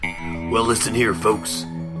Well, listen here, folks.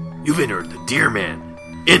 You've entered the Deer Man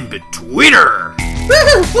In-Betweener.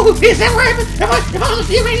 Woohoo! Is that where am I the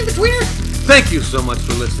Deer Man In-Betweener? Thank you so much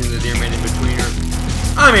for listening to the Deer Man In-Betweener.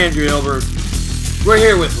 I'm Andrew Hilbert. We're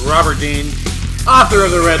here with Robert Dean, author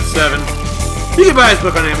of The Red 7. You can buy his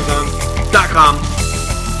book on Amazon.com.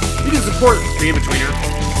 You can support the In-Betweener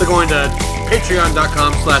by going to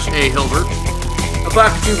patreon.com/ahilbert. $1,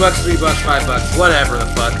 $2, $3, $5, whatever the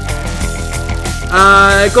fuck.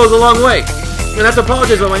 It goes a long way. And I have to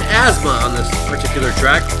apologize about my asthma on this particular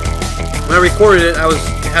track. When I recorded it, I was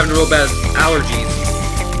having real bad allergies.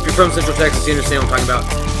 If you're from Central Texas, you understand what I'm talking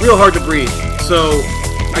about. Real hard to breathe. So,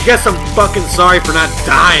 I guess I'm fucking sorry for not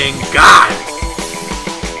dying. God!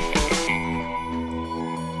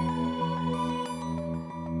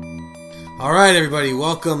 Alright, everybody.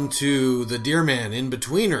 Welcome to the Deer Man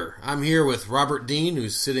In-Betweener. I'm here with Robert Dean,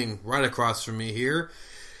 who's sitting right across from me here.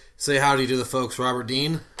 Say howdy to the folks, Robert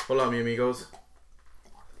Dean. Hola, mi amigos.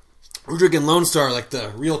 We're drinking Lone Star like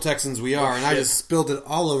the real Texans we are, and I shit. just spilled it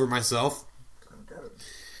all over myself.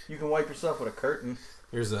 You can wipe yourself with a curtain.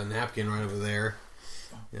 There's a napkin right over there.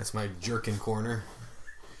 That's my jerkin corner.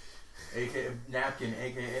 AKA napkin,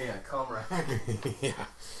 AKA a cum rack. Yeah.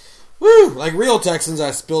 Woo! Like real Texans,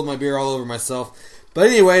 I spilled my beer all over myself. But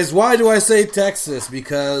anyways, why do I say Texas?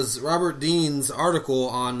 Because Robert Dean's article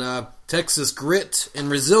on Texas grit and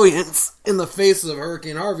resilience in the face of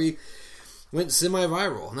Hurricane Harvey went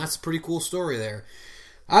semi-viral. And that's a pretty cool story there.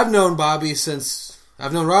 I've known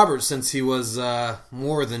Robert since he was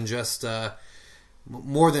more than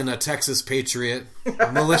a Texas patriot,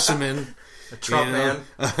 a militiaman, A Trump man.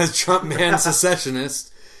 a Trump man, secessionist.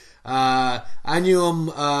 I knew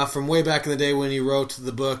him from way back in the day when he wrote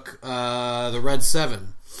the book The Red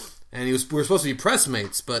 7, and we were supposed to be press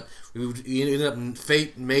mates, but he ended up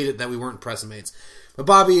fate made it that we weren't press mates. But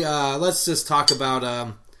Bobby, let's just talk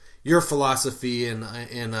about your philosophy in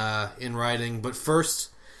writing. But first,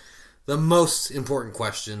 the most important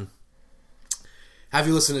question: have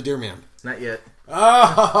you listened to Deer Man? Not yet.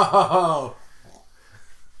 Oh,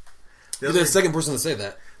 you're the second person to say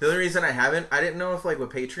that. The only reason I haven't, I didn't know if like with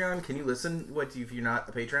Patreon, can you listen if you're not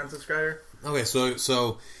a Patreon subscriber? Okay,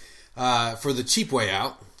 so for the cheap way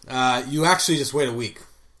out, you actually just wait a week.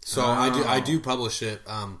 So I do publish it.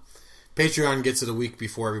 Patreon gets it a week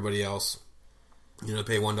before everybody else. You know,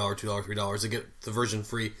 pay $1, $2, $3. They get the version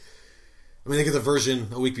free. They get the version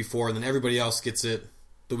a week before, and then everybody else gets it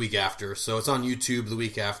the week after. So it's on YouTube the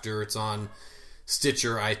week after. It's on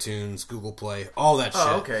Stitcher, iTunes, Google Play, all that shit.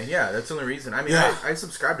 Oh, okay. Yeah, that's the only reason. I mean, Yeah. I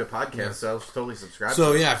subscribe to podcasts, so I was totally subscribed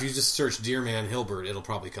So to it. yeah, if you just search Deer Man Hilbert, it'll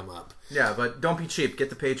probably come up. Yeah, but don't be cheap. Get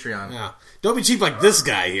the Patreon. Yeah, don't be cheap like this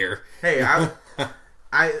guy here. Hey,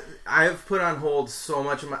 I've put on hold so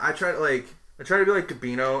much of my... I try to be like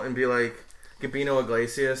Gabino and be like Gabino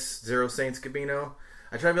Iglesias, Zero Saints Gabino.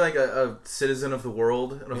 I try to be like a citizen of the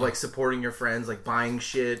world and of like supporting your friends, like buying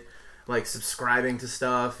shit, like subscribing to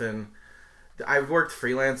stuff. And I've worked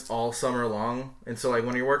freelance all summer long, and so like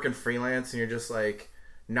when you're working freelance and you're just like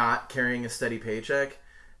not carrying a steady paycheck,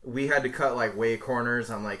 we had to cut like way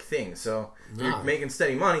corners on like things. So you're making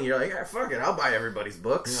steady money, you're like, fuck it, I'll buy everybody's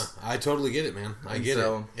books. Yeah, I totally get it, man. I get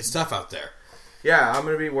it. It's tough out there. Yeah, I'm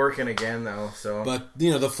gonna be working again though. So, but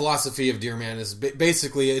you know, the philosophy of Deer Man is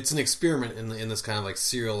basically it's an experiment in this kind of like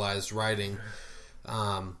serialized writing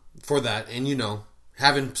for that, and you know,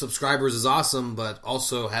 having subscribers is awesome, but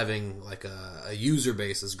also having like a user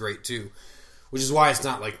base is great too, which is why it's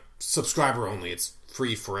not like subscriber only; it's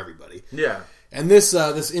free for everybody. Yeah. And this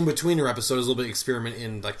in-betweener episode is a little bit experiment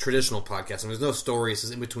in like traditional podcasting. There's no story; it's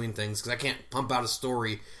just in between things because I can't pump out a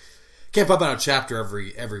story. Can't pump out a chapter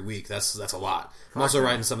every week. That's a lot. I'm also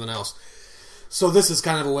writing something else. So this is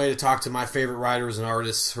kind of a way to talk to my favorite writers and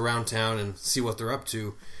artists around town and see what they're up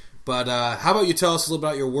to. But how about you tell us a little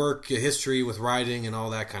about your work, your history with writing, and all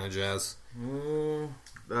that kind of jazz?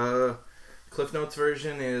 Cliff Notes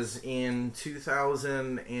version is in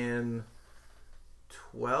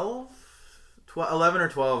 2012? 11 or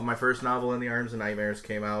 12. My first novel, In the Arms of Nightmares,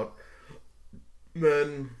 came out.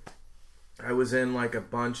 Then I was in like a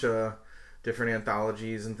bunch of different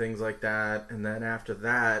anthologies and things like that. And then after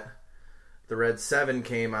that, The Red 7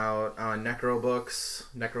 came out on Necro Books,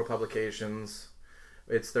 Necro Publications.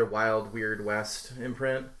 It's their Wild Weird West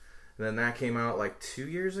imprint. And then that came out like 2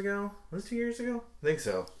 years ago. Was it 2 years ago? I think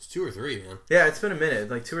so. It's 2 or 3, man. Yeah, it's been a minute.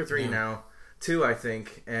 Like 2 or 3 now. 2, I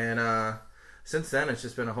think. And since then, it's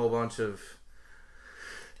just been a whole bunch of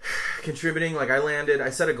contributing. Like I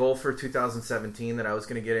set a goal for 2017 that I was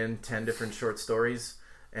going to get in 10 different short stories.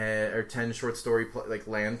 Or 10 short story,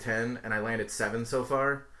 land 10. And I landed 7 so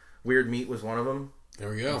far. Weird Meat was one of them. There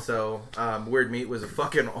we go. So, Weird Meat was a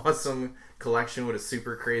fucking awesome collection with a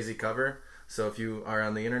super crazy cover. So if you are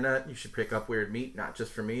on the internet, you should pick up Weird Meat, not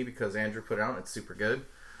just for me, because Andrew put it out. It's super good.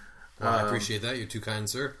 Well, I appreciate that. You're too kind,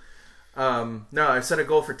 sir. No, I set a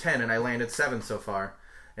goal for 10, and I landed 7 so far.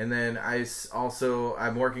 And then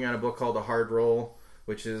I'm working on a book called The Hard Roll,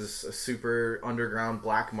 which is a super underground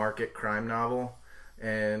black market crime novel.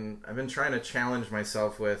 And I've been trying to challenge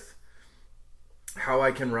myself with how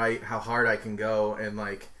I can write, how hard I can go, and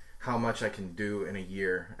like how much I can do in a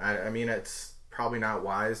year. I mean, it's probably not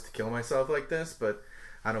wise to kill myself like this, but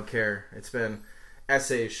I don't care. It's been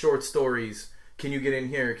essays, short stories. Can you get in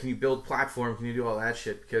here? Can you build platform? Can you do all that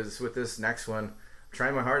shit? Because with this next one, I'm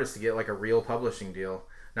trying my hardest to get like a real publishing deal.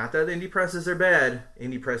 Not that indie presses are bad.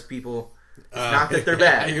 Indie press people, it's not that they're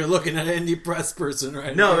bad. You're looking at an indie press person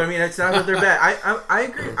right now. No, here. I mean, it's not that they're bad. I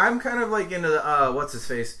agree. I'm kind of like into the, what's his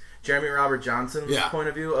face? Jeremy Robert Johnson's point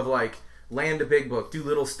of view of like, land a big book, do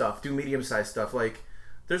little stuff, do medium-sized stuff. Like,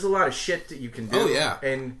 there's a lot of shit that you can do. Oh, yeah.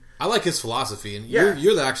 And I like his philosophy. And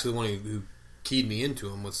you're actually the one who keyed me into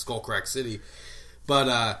him with Skullcrack City.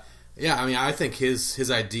 But, yeah, I mean, I think his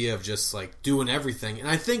idea of just, like, doing everything. And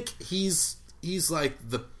I think he's like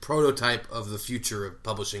the prototype of the future of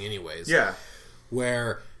publishing anyways. Yeah.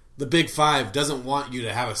 Where the Big Five doesn't want you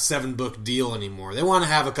to have a 7-book deal anymore. They want to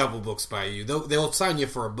have a couple books by you. They'll sign you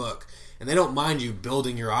for a book. And they don't mind you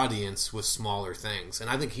building your audience with smaller things. And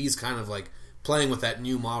I think he's kind of like playing with that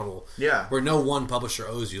new model. Yeah. Where no one publisher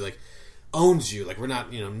owns you. Like, we're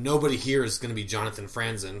not, nobody here is going to be Jonathan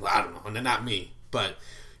Franzen. Well, I don't know. And not me. But,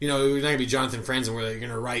 we're not going to be Jonathan Franzen where you're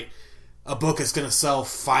going to write a book that's going to sell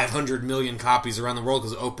 500 million copies around the world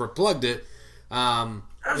because Oprah plugged it.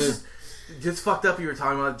 Just fucked up you were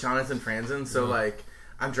talking about Jonathan Franzen. So, like,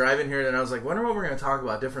 I'm driving here and I was like, wonder what we're going to talk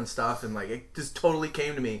about, different stuff. And, like, it just totally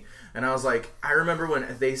came to me. And I was like, I remember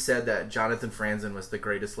when they said that Jonathan Franzen was the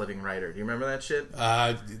greatest living writer. Do you remember that shit?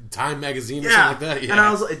 Time Magazine or something like that? Yeah. And I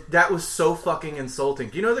was like, that was so fucking insulting.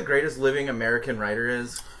 Do you know who the greatest living American writer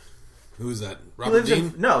is? Who's that? Robert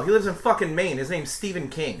Dean? No, he lives in fucking Maine. His name's Stephen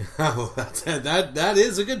King. Oh, that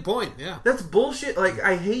is a good point, yeah. That's bullshit. Like,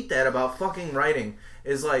 I hate that about fucking writing.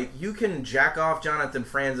 Is like, you can jack off Jonathan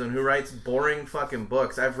Franzen, who writes boring fucking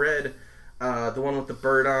books. I've read the one with the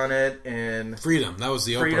bird on it, and Freedom. That was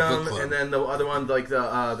the Oprah book club. And then the other one, like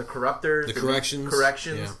the Corruptors, the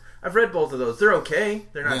Corrections. Yeah. I've read both of those. They're okay.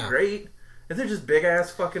 They're not great, and they're just big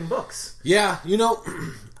ass fucking books. Yeah,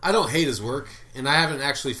 I don't hate his work, and I haven't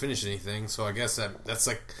actually finished anything. So I guess that's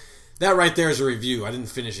like that right there is a review. I didn't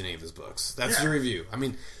finish any of his books. That's your review. I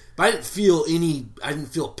mean, but I didn't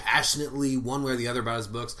feel passionately one way or the other about his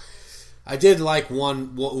books. I did like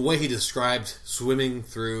the way he described swimming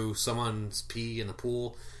through someone's pee in a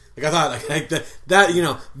pool. Like, I thought like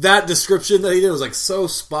that description that he did was like so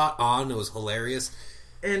spot on. It was hilarious.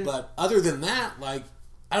 But other than that, like,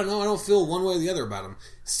 I don't know. I don't feel one way or the other about him.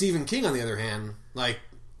 Stephen King, on the other hand, like,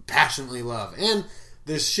 passionately love. And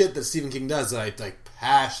there's shit that Stephen King does that I like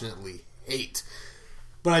passionately hate.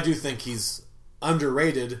 But I do think he's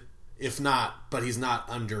underrated, if not, but he's not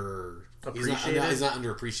appreciated. He's not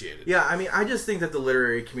underappreciated. Yeah, I mean, I just think that the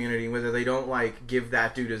literary community, whether they don't like give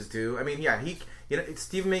that dude his due. I mean, yeah,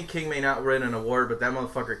 Stephen King may not win an award, but that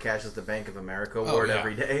motherfucker cashes the Bank of America award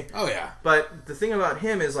every day. Oh yeah. But the thing about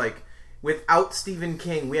him is like, without Stephen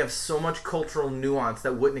King, we have so much cultural nuance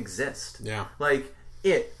that wouldn't exist. Yeah. Like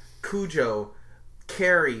Cujo,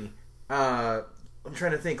 Carrie. I'm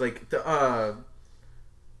trying to think, like the.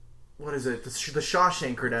 What is it? The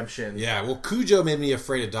Shawshank Redemption. Yeah, well, Cujo made me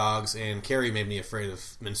afraid of dogs, and Carrie made me afraid of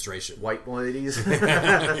menstruation. White ladies. What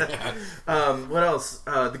else?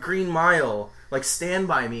 The Green Mile. Like, Stand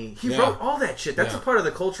By Me. He wrote all that shit. That's a part of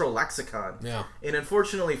the cultural lexicon. Yeah. And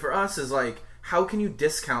unfortunately for us is like, how can you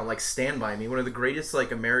discount, like, Stand By Me? One of the greatest,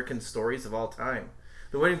 like, American stories of all time.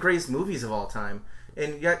 One of the greatest movies of all time.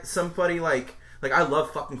 And yet somebody like I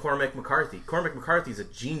love fucking Cormac McCarthy. Cormac McCarthy's a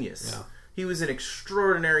genius. Yeah. He was an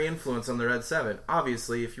extraordinary influence on the Red Seven.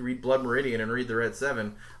 Obviously, if you read Blood Meridian and read the Red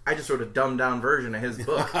Seven, I just wrote a dumbed-down version of his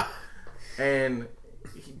book. And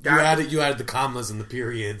you added the commas and the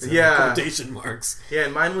periods and the quotation marks. Yeah,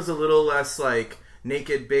 and mine was a little less like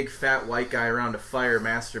naked, big, fat white guy around a fire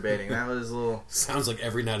masturbating. That was a little... Sounds like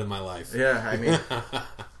every night of my life. Yeah, I mean...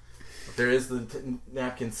 there is the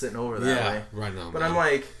napkin sitting over that way. Right now. But man. I'm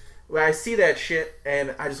like... When I see that shit,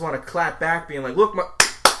 and I just want to clap back, being like, look,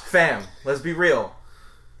 fam, let's be real.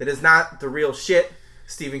 That is not the real shit.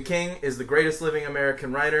 Stephen King is the greatest living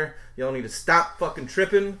American writer. Y'all need to stop fucking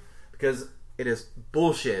tripping, because it is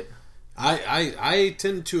bullshit. I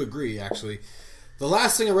tend to agree, actually. The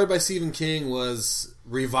last thing I read by Stephen King was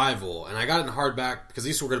Revival, and I got it in hardback because I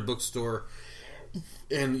used to work at a bookstore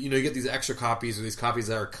And, you know, you get these extra copies or these copies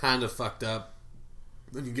that are kind of fucked up.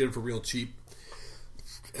 Then you get them for real cheap.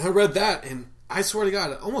 And I read that, and I swear to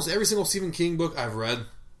God, almost every single Stephen King book I've read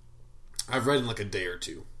in like a day or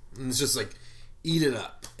two. And it's just like, eat it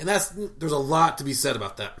up. And there's a lot to be said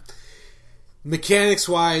about that.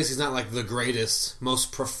 Mechanics-wise, he's not like the greatest,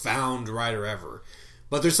 most profound writer ever.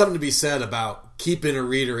 But there's something to be said about keeping a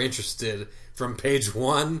reader interested from page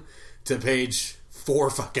 1 to page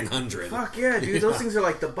 400. Fuck yeah, dude. Those things are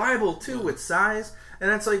like the Bible, too, with size. And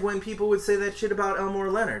that's like when people would say that shit about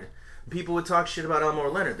Elmore Leonard. People would talk shit about Elmore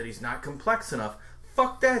Leonard, that he's not complex enough.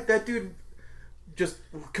 Fuck that. That dude just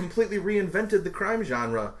completely reinvented the crime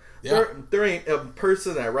genre. Yeah. There ain't a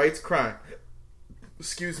person that writes crime.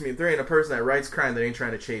 Excuse me. There ain't a person that writes crime that ain't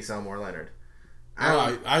trying to chase Elmore Leonard.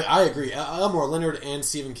 I agree. Elmore Leonard and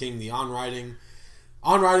Stephen King, the On Writing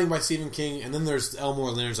by Stephen King, and then there's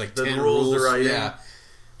Elmore Leonard's like the 10 rules to writing. Yeah,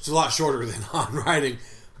 it's a lot shorter than On Writing,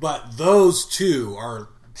 but those two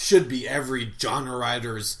should be every genre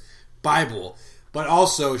writer's Bible, but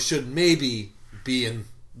also should maybe be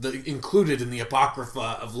included in the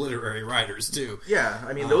apocrypha of literary writers too. Yeah,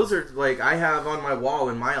 I mean those are like I have on my wall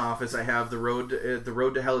in my office. I have the road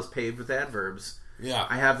to hell is paved with adverbs. Yeah,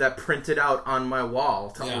 I have that printed out on my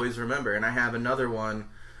wall to always remember, and I have another one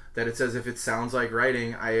that it says if it sounds like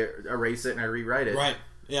writing, I erase it and I rewrite it. Right.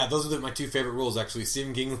 Yeah, those are my two favorite rules actually.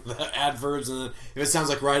 Stephen King, the adverbs, and then if it sounds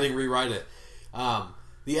like writing, rewrite it.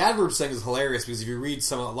 The adverbs thing is hilarious because if you read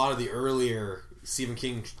a lot of the earlier Stephen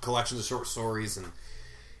King collections of short stories, and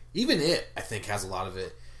even it, I think, has a lot of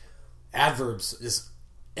it. Adverbs is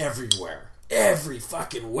everywhere. Every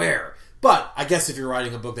fucking where. But I guess if you're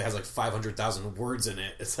writing a book that has like 500,000 words in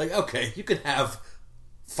it, it's like, okay, you can have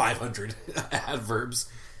 500 adverbs.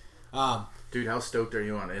 Dude, how stoked are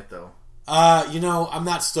you on it, though? You know, I'm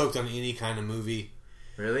not stoked on any kind of movie.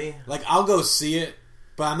 Really? Like, I'll go see it,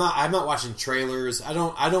 but I'm not watching trailers. I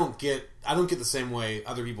don't get the same way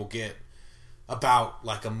other people get about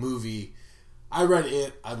like a movie. I read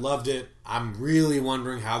it. I loved it. I'm really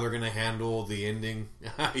wondering how they're going to handle the ending.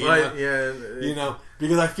 You know,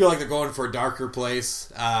 because I feel like they're going for a darker place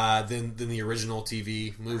than the original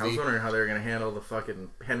TV movie. I was wondering how they were going to handle the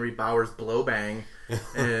fucking Henry Bowers blow bang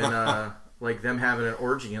and like them having an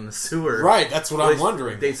orgy in the sewer. Right, that's what I'm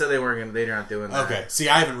wondering. They said they weren't going. They're not doing that. Okay, see,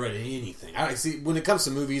 I haven't read anything. See, when it comes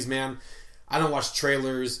to movies, man, I don't watch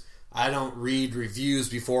trailers. I don't read reviews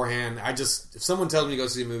beforehand. If someone tells me to go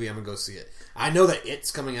see a movie, I'm going to go see it. I know that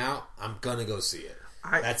it's coming out. I'm going to go see it.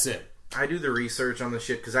 That's it. I do the research on the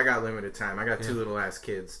shit because I got limited time. I got two little ass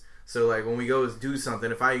kids. So, like, when we go do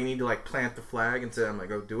something, if I need to, like, plant the flag and say I'm going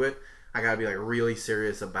to go do it, I got to be, like, really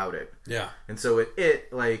serious about it. Yeah. And so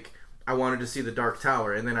like, I wanted to see The Dark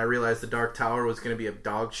Tower, and then I realized The Dark Tower was going to be a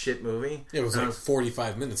dog shit movie. It was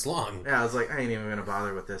 45 minutes long. Yeah, I was like, I ain't even going to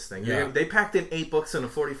bother with this thing. Yeah. They packed in 8 books into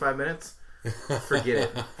 45 minutes?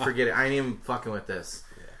 Forget it. I ain't even fucking with this.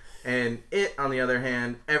 And it, on the other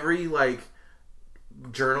hand, every, like,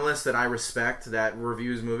 journalist that I respect that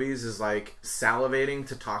reviews movies is, like, salivating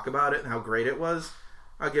to talk about it and how great it was.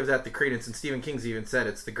 I'll give that the credence. And Stephen King's even said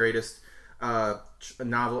it's the greatest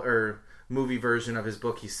novel or movie version of his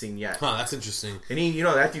book he's seen yet. Huh, that's interesting. And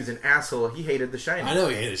that dude's an asshole. He hated The Shining. I know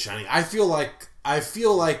he hated The Shining. I feel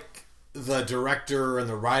like the director and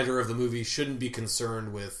the writer of the movie shouldn't be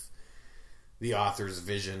concerned with the author's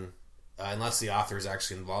vision. Unless the author is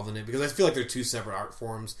actually involved in it. Because I feel like they're two separate art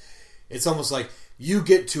forms. It's almost like you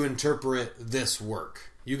get to interpret this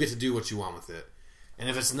work. You get to do what you want with it.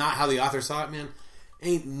 And if it's not how the author saw it, man,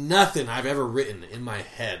 ain't nothing I've ever written in my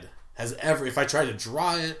head has ever, if I try to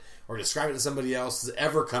draw it or describe it to somebody else, has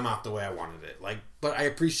ever come out the way I wanted it. Like, but I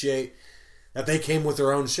appreciate that they came with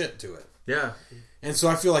their own shit to it. Yeah. And so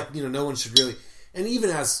I feel like, no one should really, and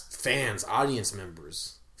even as fans, audience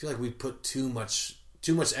members, I feel like we put too much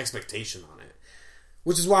expectation on it,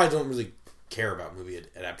 which is why I don't really care about movie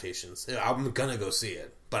adaptations. I'm gonna go see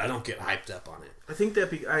it, but I don't get hyped up on it. I think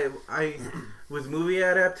that I with movie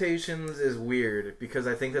adaptations is weird because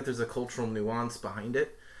I think that there's a cultural nuance behind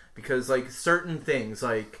it. Because like certain things,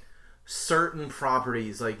 like certain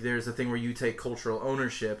properties, like there's a thing where you take cultural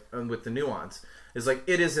ownership, and with the nuance is like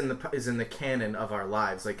it is in the canon of our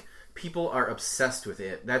lives. Like people are obsessed with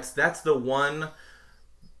it. That's the one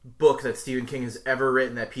book that Stephen King has ever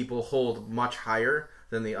written that people hold much higher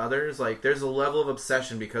than the others. Like there's a level of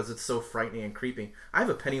obsession because it's so frightening and creepy. I have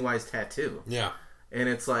a Pennywise tattoo. Yeah. And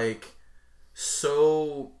it's like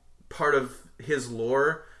so part of his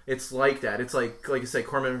lore. It's like that. It's like you say,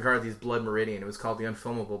 Cormac McCarthy's Blood Meridian. It was called The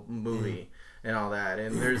Unfilmable Movie and all that.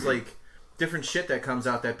 And there's like different shit that comes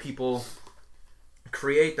out that people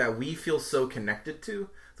create that we feel so connected to.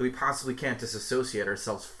 that we possibly can't disassociate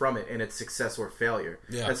ourselves from it and its success or failure.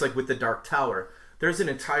 Yeah. That's like with The Dark Tower. There's an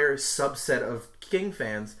entire subset of King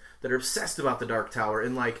fans that are obsessed about The Dark Tower,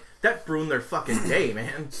 and like that ruined their fucking day,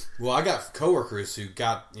 man. Well, I got coworkers who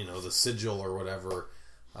got, the sigil or whatever.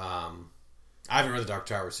 I haven't read the Dark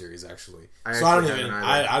Tower series actually, I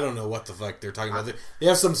don't know what the fuck they're talking about. They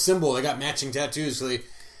have some symbol. They got matching tattoos. So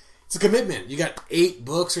it's a commitment. You got 8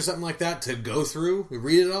 books or something like that to go through,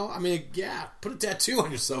 read it all. I mean, yeah, put a tattoo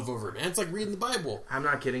on yourself over it, man. It's like reading the Bible. I'm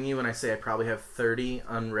not kidding you when I say I probably have 30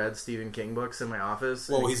 unread Stephen King books in my office.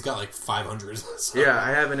 Well, he's got like 500. So. Yeah,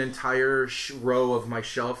 I have an entire row of my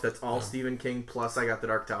shelf that's all Stephen King, plus I got The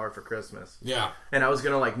Dark Tower for Christmas. Yeah. And I was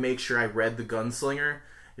going to like make sure I read The Gunslinger.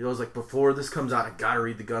 It was like, before this comes out, I gotta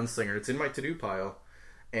read The Gunslinger. It's in my to-do pile.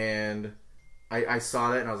 And I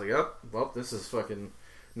saw that and I was like, oh, well, this is fucking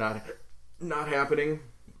not happening.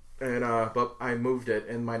 And but I moved it,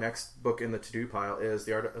 and my next book in the to-do pile is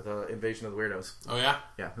the Invasion of the Weirdos. Oh yeah?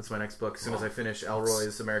 Yeah, that's my next book as soon as I finish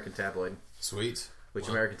Elroy's American Tabloid. Sweet. Which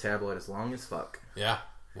American Tabloid is long as fuck. Yeah.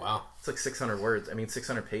 Wow. It's like 600 words. I mean,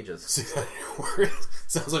 600 pages. 600 words?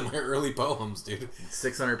 Sounds like my early poems, dude.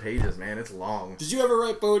 600 pages, man. It's long. Did you ever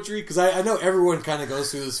write poetry? Because I know everyone kind of goes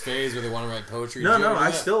through this phase where they want to write poetry. No,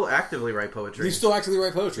 I still actively write poetry. You still actively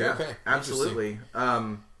write poetry? Yeah, okay. Absolutely.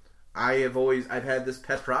 I've had this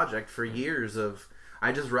pet project for years of,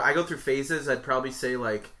 I go through phases. I'd probably say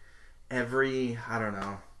like every, I don't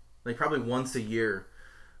know, like probably once a year.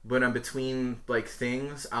 But I'm between like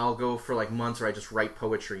things, I'll go for like months where I just write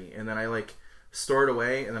poetry, and then I like store it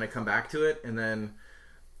away, and then I come back to it, and then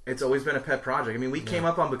it's always been a pet project. I mean, we came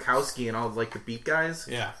up on Bukowski and all of like the Beat guys.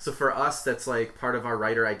 Yeah. So for us, that's like part of our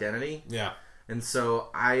writer identity. Yeah. And so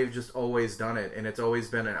I've just always done it, and it's always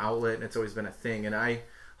been an outlet, and it's always been a thing. And I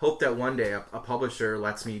hope that one day a publisher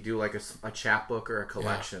lets me do like a chapbook or a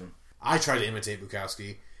collection. Yeah. I tried to imitate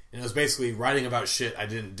Bukowski. And it was basically writing about shit I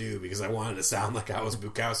didn't do because I wanted to sound like I was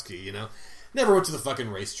Bukowski, Never went to the fucking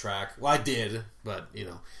racetrack. Well, I did, but,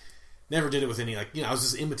 never did it with any, I was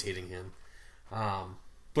just imitating him.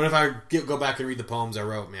 But if I go back and read the poems I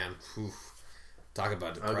wrote, man, talk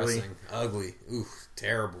about depressing. Ugly. Oof,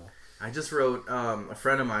 terrible. I just wrote, a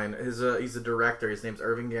friend of mine, he's a director, his name's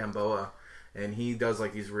Irving Gamboa, and he does,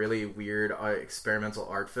 like, these really weird experimental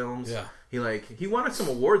art films. Yeah. He wanted some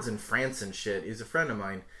awards in France and shit. He's a friend of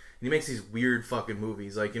mine. And he makes these weird fucking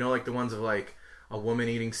movies. Like, like the ones of, like, a woman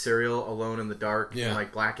eating cereal alone in the dark. Yeah. And,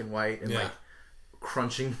 like, black and white. And, like,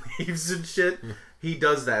 crunching leaves and shit. He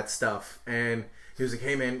does that stuff. And he was like,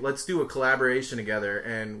 hey, man, let's do a collaboration together.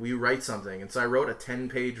 And we write something. And so I wrote a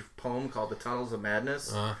 10-page poem called The Tunnels of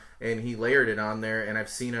Madness. Uh-huh. And he layered it on there. And I've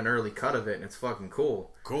seen an early cut of it. And it's fucking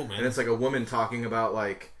cool. Cool, man. And it's like a woman talking about,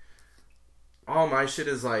 like, all my shit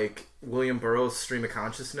is like William Burroughs' stream of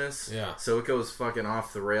consciousness. Yeah. So it goes fucking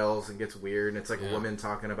off the rails and gets weird. And it's like a woman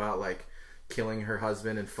talking about like killing her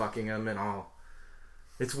husband and fucking him and all.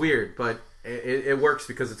 It's weird, but it works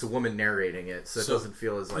because it's a woman narrating it, so it doesn't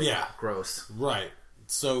feel as like gross. Right.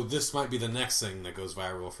 So this might be the next thing that goes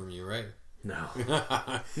viral from you, right? No.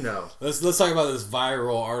 No. Let's talk about this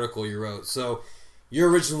viral article you wrote. So you're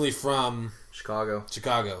originally from Chicago,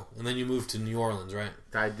 and then you moved to New Orleans, right?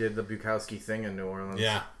 I did the Bukowski thing in New Orleans.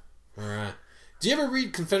 Yeah. All right. Do you ever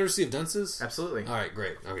read Confederacy of Dunces? Absolutely. All right,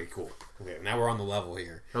 great. Okay, cool. Okay, now we're on the level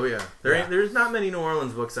here. Oh yeah, there's not many New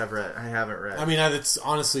Orleans books I haven't read. I mean, it's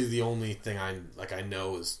honestly the only thing I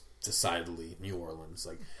know is decidedly New Orleans.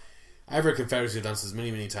 Like, I've read Confederacy of Dunces many,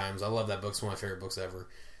 many times. I love that book. It's one of my favorite books ever.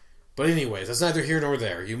 But anyways, that's neither here nor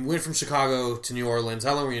there. You went from Chicago to New Orleans.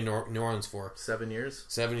 How long were you in New Orleans for? 7 years.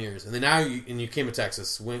 7 years, and then now you came to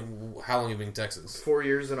Texas. How long have you been in Texas? 4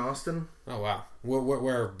 years in Austin. Oh wow.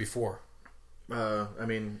 Where before? I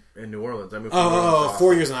mean, in New Orleans. I moved. From New Orleans to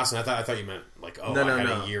 4 years in Austin. I thought you meant like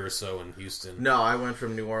no. a year or so in Houston. No, I went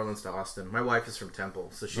from New Orleans to Austin. My wife is from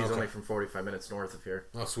Temple, so she's only from 45 minutes north of here.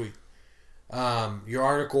 Oh, sweet. Your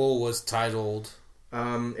article was titled.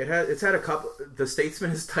 It's had a couple. The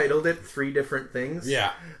Statesman has titled it 3 different things.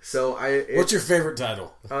 Yeah. So what's your favorite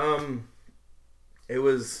title? It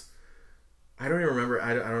was. I don't even remember.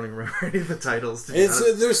 I don't even remember any of the titles.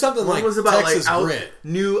 There's something One like was about Texas Grit,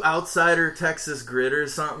 New Outsider Texas Grit or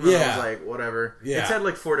something. Yeah. I was like, whatever. Yeah. It's had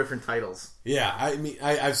like 4 different titles. Yeah, I mean,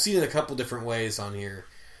 I've seen it a couple different ways on here,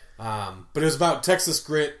 but it was about Texas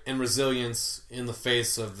grit and resilience in the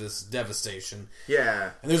face of this devastation.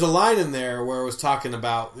 Yeah, and there's a line in there where it was talking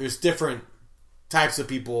about there's different types of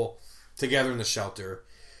people together in the shelter.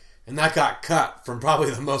 And that got cut from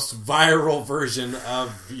probably the most viral version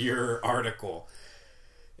of your article.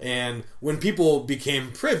 And when people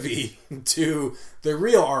became privy to the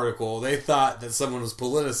real article, they thought that someone was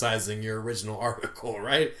politicizing your original article,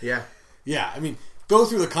 right? Yeah. Yeah, I mean, go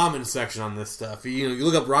through the comments section on this stuff. You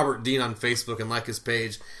look up Robert Dean on Facebook and like his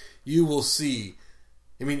page, you will see.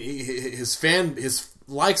 I mean, his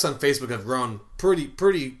likes on Facebook have grown pretty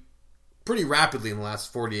rapidly in the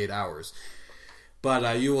last 48 hours.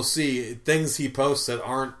 But you will see things he posts that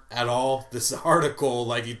aren't at all this article.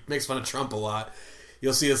 Like, he makes fun of Trump a lot.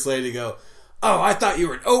 You'll see this lady go, "Oh, I thought you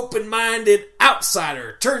were an open-minded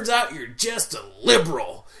outsider. Turns out you're just a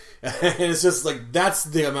liberal." And it's just like, that's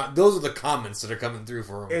the amount. Those are the comments that are coming through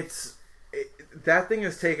for him. That thing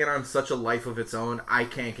has taken on such a life of its own. I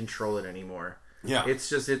can't control it anymore. Yeah, it's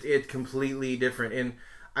just it completely different. And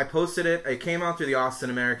I posted it. It came out through the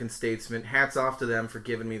Austin American Statesman. Hats off to them for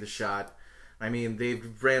giving me the shot. I mean,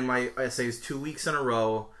 they've ran my essays 2 weeks in a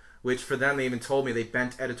row, which for them, they even told me they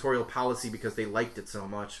bent editorial policy because they liked it so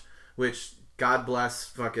much. Which, God bless,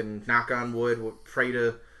 fucking knock on wood, pray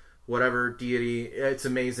to whatever deity. It's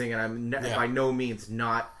amazing, and I'm by no means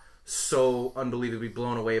not so unbelievably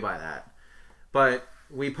blown away by that. But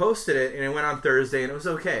we posted it, and it went on Thursday, and it was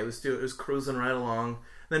okay. It was cruising right along. And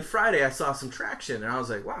then Friday, I saw some traction, and I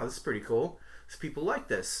was like, wow, this is pretty cool. People like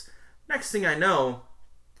this. Next thing I know,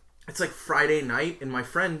 it's like Friday night, and my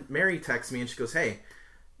friend Mary texts me, and she goes, "Hey,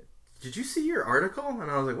 did you see your article?" And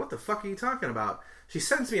I was like, "What the fuck are you talking about?" She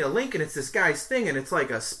sends me a link, and it's this guy's thing, and it's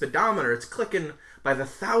like a speedometer. It's clicking by the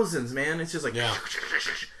thousands, man. It's just like, and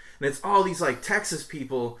it's all these like Texas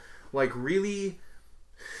people like really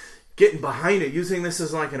getting behind it, using this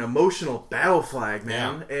as like an emotional battle flag,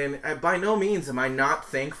 man. Yeah. And by no means am I not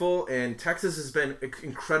thankful, and Texas has been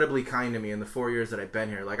incredibly kind to me in the 4 years that I've been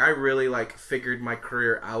here. Like, I really like figured my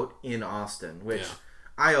career out in Austin, which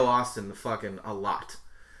I owe Austin the fucking a lot.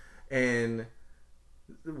 And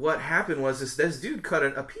what happened was this dude cut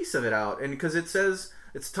a piece of it out, and because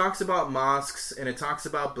it talks about mosques and it talks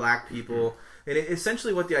about black people, and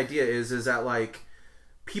essentially what the idea is that like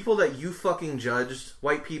people that you fucking judged,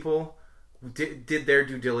 white people, did their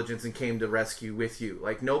due diligence and came to rescue with you.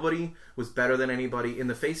 Like, nobody was better than anybody. In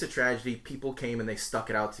the face of tragedy, people came and they stuck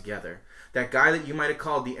it out together. That guy that you might have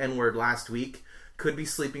called the N-word last week could be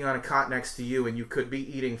sleeping on a cot next to you, and you could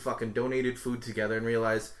be eating fucking donated food together and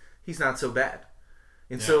realize he's not so bad.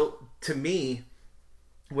 And so, to me,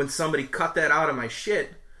 when somebody cut that out of my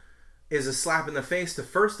shit, is a slap in the face to,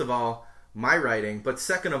 first of all, my writing, but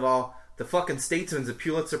second of all, the fucking Statesman's a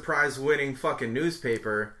Pulitzer Prize winning fucking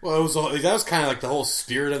newspaper. Well, that was kind of like the whole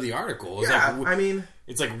spirit of the article. It was I mean,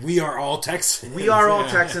 it's like, we are all Texans. We are all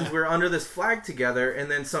Texans. We're under this flag together,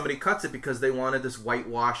 and then somebody cuts it because they wanted this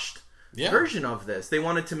whitewashed version of this. They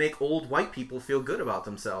wanted to make old white people feel good about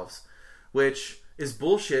themselves, which is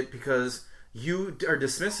bullshit because you are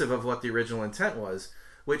dismissive of what the original intent was.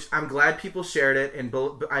 Which I'm glad people shared it, and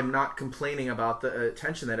I'm not complaining about the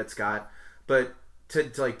attention that it's got, but to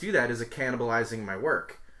like do that is a cannibalizing my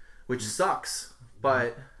work, which sucks.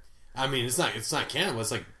 But I mean, it's not cannibal.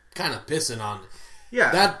 It's like kind of pissing on.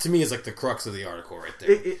 Yeah, that to me is like the crux of the article right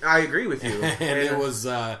there. I agree with you. And it was,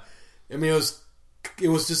 I mean, it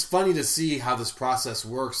was just funny to see how this process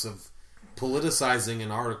works of politicizing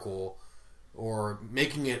an article or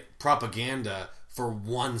making it propaganda for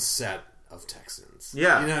one set of Texans.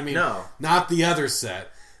 Yeah, you know what I mean? No, not the other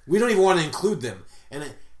set. We don't even want to include them.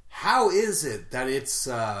 And how is it that it's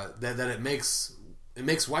that it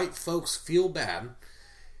makes white folks feel bad?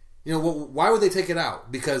 You know, why would they take it out?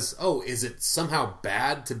 Because is it somehow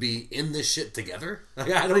bad to be in this shit together?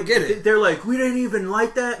 Like, I don't get it. They're like, we didn't even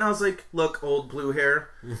like that, and I was like, look, old blue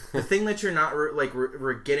hair. The thing that you're not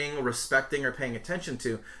getting, respecting, or paying attention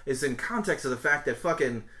to is in context of the fact that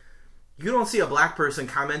fucking. You don't see a black person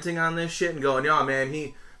commenting on this shit and going, "No, man,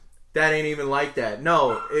 that ain't even like that."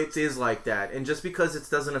 No, it is like that. And just because it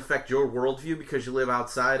doesn't affect your worldview because you live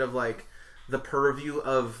outside of like the purview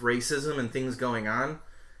of racism and things going on,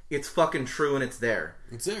 it's fucking true and it's there.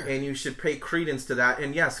 It's there. And you should pay credence to that.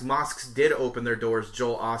 And yes, mosques did open their doors,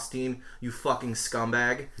 Joel Osteen, you fucking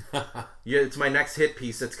scumbag. Yeah, it's my next hit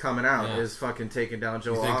piece that's coming out is fucking taking down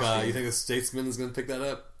Joel Osteen. You think the Statesman is going to pick that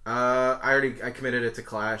up? I committed it to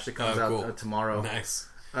Clash. It comes out tomorrow. Nice.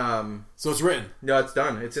 So it's written. No, it's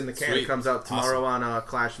done. It's in the can. Sweet. It comes out tomorrow on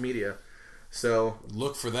Clash Media. So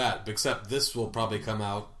look for that. Except this will probably come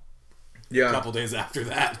out a couple days after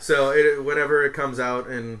that. So whenever it comes out,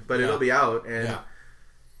 but it'll be out, and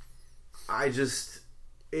I just.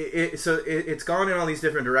 It's gone in all these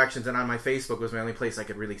different directions, and on my Facebook was my only place I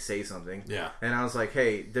could really say something. Yeah. And I was like,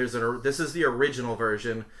 hey, this is the original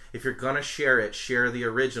version. If you're gonna share it, share the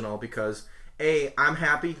original because I'm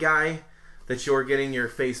happy, guy, that you're getting your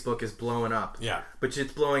Facebook is blowing up. Yeah. But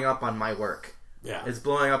it's blowing up on my work. Yeah. It's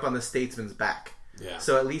blowing up on the Statesman's back. Yeah.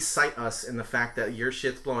 So at least cite us in the fact that your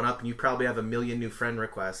shit's blowing up and you probably have 1 million new friend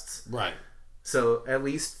requests. Right. So at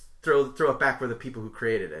least throw it back for the people who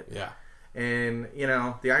created it. Yeah. And, you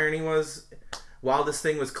know, the irony was, while this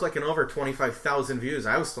thing was clicking over 25,000 views,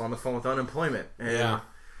 I was still on the phone with unemployment. And,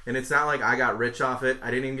 and it's not like I got rich off it. I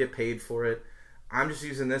didn't even get paid for it. I'm just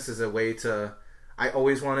using this as a way to... I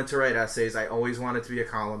always wanted to write essays. I always wanted to be a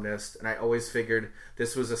columnist. And I always figured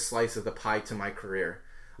this was a slice of the pie to my career.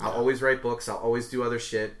 Yeah. I'll always write books. I'll always do other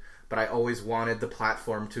shit. But I always wanted the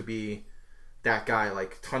platform to be that guy.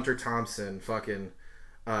 Like Hunter Thompson, fucking...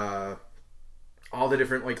 all the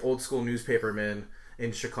different like old school newspapermen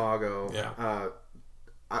in Chicago. Yeah.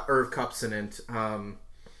 Irv Kupcinet.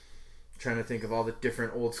 Trying to think of all the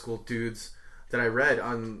different old school dudes that I read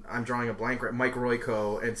on. I'm drawing a blank. Mike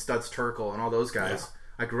Royko and Studs Terkel and all those guys.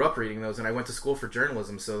 Yeah. I grew up reading those, and I went to school for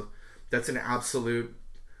journalism, so that's an absolute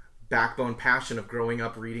backbone passion of growing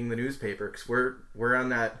up reading the newspaper, because we're on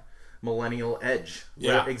that millennial edge.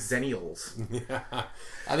 Yeah. We're exennials. Yeah.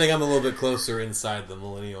 I think I'm a little bit closer inside the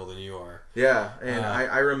millennial than you are. Yeah, and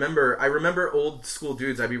I remember old school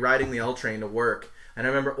dudes. I'd be riding the L train to work, and I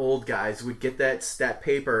remember old guys who would get that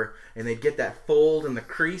paper, and they'd get that fold and the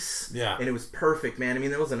crease, and it was perfect, man. I mean,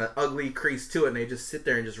 there wasn't an ugly crease to it, and they'd just sit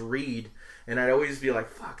there and just read, and I'd always be like,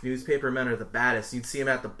 fuck, newspaper men are the baddest. You'd see them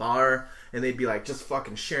at the bar, and they'd be like just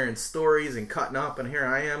fucking sharing stories and cutting up, and here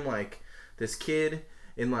I am, like, this kid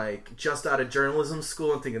in like just out of journalism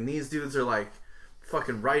school and thinking these dudes are like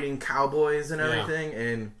fucking writing cowboys and everything.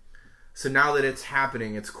 And so now that it's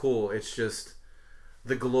happening, it's cool. It's just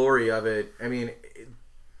the glory of it. I mean,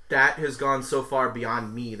 that has gone so far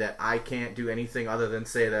beyond me that I can't do anything other than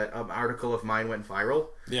say that an article of mine went viral.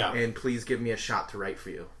 Yeah. And please give me a shot to write for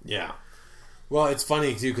you. Yeah. Well, it's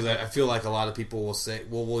funny too, because I feel like a lot of people will say,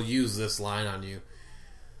 well, we'll use this line on you.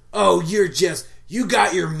 Oh, you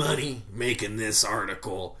got your money making this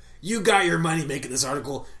article. You got your money making this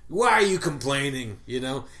article. Why are you complaining? You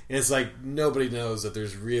know? And it's like, nobody knows that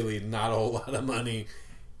there's really not a whole lot of money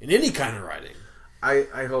in any kind of writing.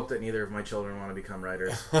 I hope that neither of my children want to become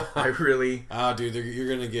writers. I really... Oh, dude, you're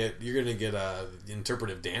gonna get a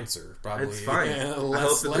interpretive dancer, probably. It's fine. Yeah, I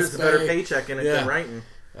hope that there's a better paycheck in it than writing.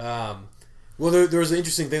 Well, there was an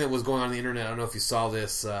interesting thing that was going on the internet. I don't know if you saw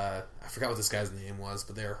this. I forgot what this guy's name was,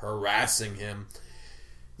 but they're harassing him.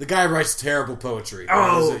 The guy writes terrible poetry. Jay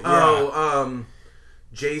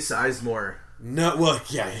Sizemore. No, well,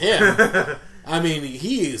 yeah, him.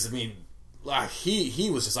 he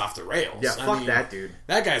was just off the rails. Yeah, fuck that dude.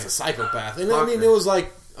 That guy's a psychopath. And fuck it was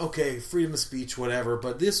like, okay, freedom of speech, whatever,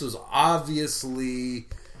 but this was obviously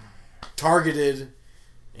targeted.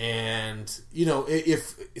 And, you know,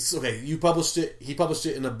 if it's okay, he published it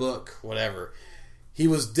in a book, whatever. He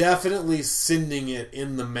was definitely sending it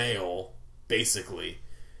in the mail, basically,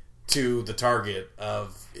 to the target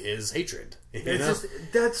of his hatred.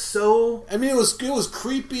 That's so... I mean, it was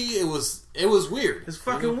creepy. It was weird. It's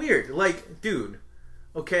fucking weird. Like, dude,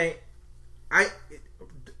 okay,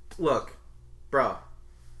 look, bro,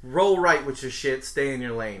 roll right with your shit, stay in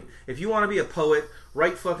your lane. If you want to be a poet,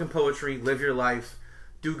 write fucking poetry, live your life,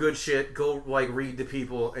 do good shit, go, like, read to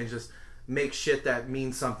people, and just make shit that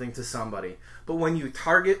means something to somebody. But when you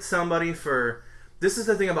target somebody for... This is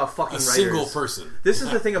the thing about fucking writers. A single person. This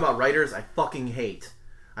is the thing about writers I fucking hate.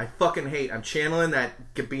 I'm channeling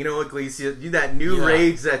that Gabino Iglesias, that new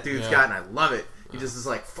rage that dude's got, and I love it. He just is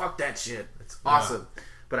like, fuck that shit. It's awesome. Yeah.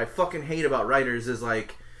 But I fucking hate about writers is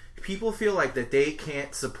like, people feel like that they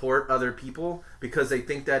can't support other people because they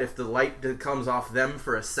think that if the light comes off them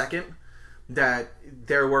for a second, that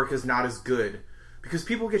their work is not as good. Because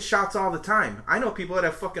people get shots all the time. I know people that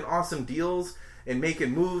have fucking awesome deals and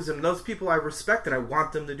making moves, and those people I respect and I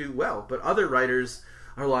want them to do well. But other writers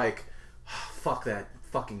are like, oh, fuck that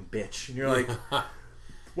fucking bitch. And you're like,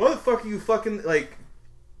 what the fuck are you fucking, like,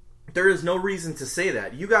 there is no reason to say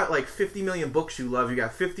that. You got like 50 million books you love, you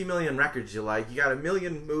got 50 million records you like, you got 1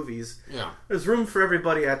 million movies. Yeah. There's room for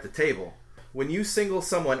everybody at the table. When you single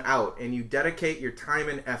someone out and you dedicate your time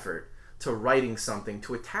and effort to writing something,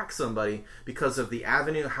 to attack somebody because of the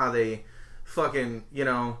avenue, how they fucking, you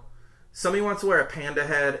know, somebody wants to wear a panda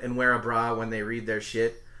head and wear a bra when they read their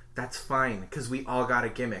shit, that's fine, because we all got a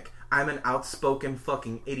gimmick. I'm an outspoken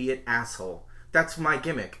fucking idiot asshole. That's my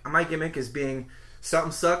gimmick. My gimmick is being,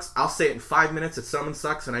 something sucks, I'll say it in 5 minutes that someone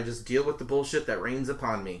sucks, and I just deal with the bullshit that rains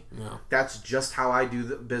upon me. Yeah. That's just how I do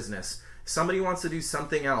the business. If somebody wants to do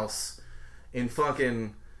something else and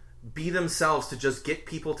fucking be themselves to just get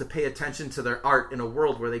people to pay attention to their art in a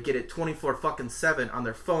world where they get it 24 fucking 7 on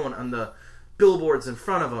their phone, on the billboards in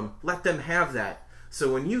front of them. Let them have that.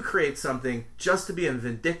 So when you create something just to be a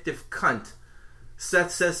vindictive cunt,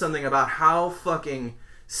 Seth says something about how fucking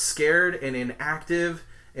scared and inactive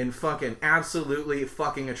and fucking absolutely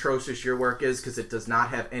fucking atrocious your work is, because it does not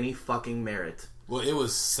have any fucking merit. Well, it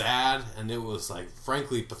was sad, and it was, like,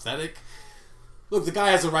 frankly pathetic. Look, the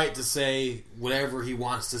guy has a right to say whatever he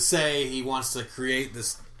wants to say. He wants to create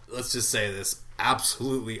this, let's just say this,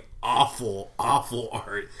 absolutely awful, awful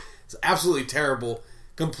art. It's absolutely terrible,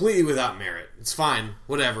 completely without merit. It's fine,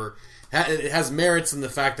 whatever. It has merits in the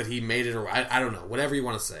fact that he made it, or I don't know, whatever you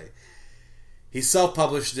want to say. He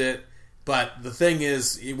self-published it, but the thing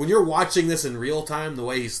is, when you're watching this in real time, the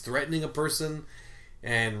way he's threatening a person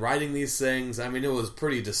and writing these things, I mean, it was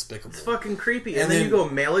pretty despicable. It's fucking creepy. And then you go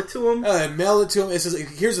mail it to him? Mail it to him. It says,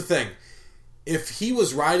 here's the thing. If he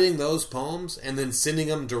was writing those poems and then sending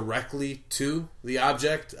them directly to the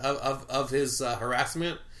object of his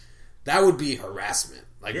harassment, that would be harassment.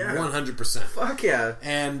 Like, 100%. Fuck yeah.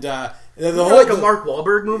 And the whole, like a Mark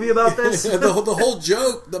Wahlberg movie about this? the whole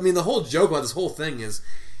joke, I mean, the whole joke about this whole thing is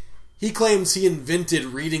he claims he invented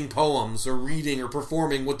reading poems or reading or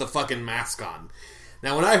performing with the fucking mask on.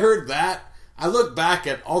 Now, when I heard that, I look back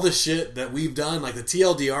at all the shit that we've done, like the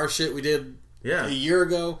TLDR shit we did a year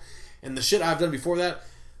ago, and the shit I've done before that.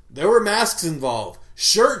 There were masks involved.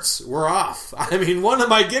 Shirts were off. I mean, one of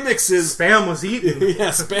my gimmicks is... Spam was eaten. Yeah,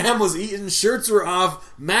 spam was eaten. Shirts were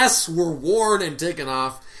off. Masks were worn and taken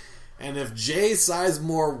off. And if Jay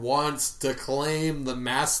Sizemore wants to claim the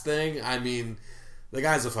mask thing, I mean, the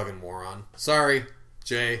guy's a fucking moron. Sorry,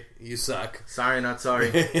 Jay. You suck. Sorry, not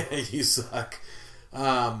sorry. You suck.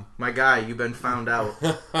 My guy, you've been found out.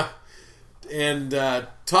 And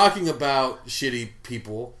talking about shitty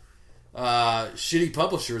people, shitty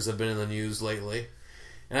publishers have been in the news lately.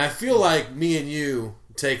 And I feel like me and you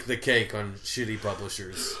take the cake on shitty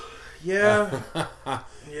publishers. Yeah.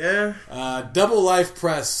 Yeah. Double Life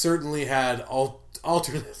Press certainly had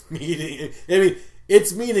alternate meaning. I mean,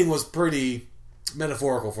 its meaning was pretty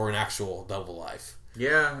metaphorical for an actual double life.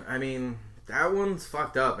 Yeah, I mean, that one's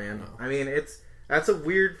fucked up, man. I mean, that's a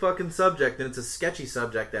weird fucking subject, and it's a sketchy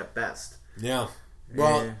subject at best. Yeah.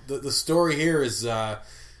 Well, the story here is the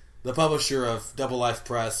publisher of Double Life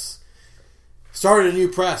Press started a new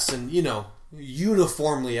press, and, you know,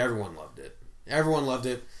 uniformly everyone loved it. Everyone loved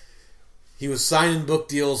it. He was signing book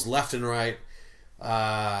deals left and right.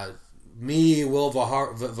 Me, Will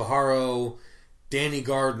Vajaro, Danny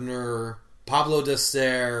Gardner, Pablo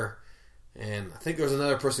Dester, and I think there was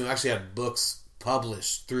another person who actually had books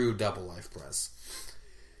published through Double Life Press.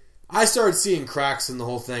 I started seeing cracks in the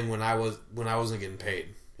whole thing when I wasn't getting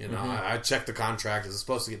paid. You know, I checked the contract; it was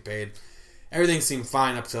supposed to get paid. Everything seemed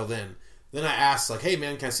fine up till then. Then I asked, like, "Hey,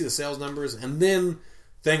 man, can I see the sales numbers?" And then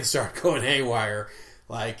things started going haywire.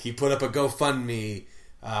 Like, he put up a GoFundMe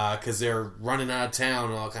because they're running out of town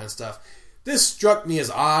and all that kind of stuff. This struck me as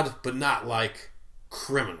odd, but not like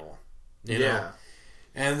criminal. You know?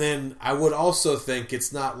 And then I would also think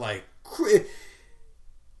it's not like...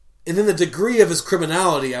 And then the degree of his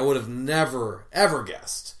criminality, I would have never, ever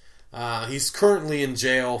guessed. He's currently in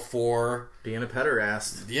jail for... being a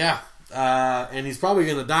pederast. Yeah. And he's probably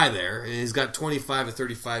going to die there. And he's got 25 to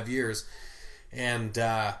 35 years. And,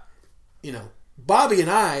 you know, Bobby and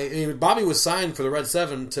I mean, Bobby was signed for the Red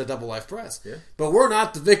 7 to Double Life Press. Yeah. But we're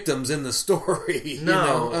not the victims in the story.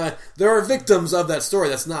 No. You know? There are victims of that story.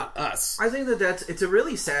 That's not us. I think it's a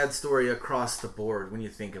really sad story across the board when you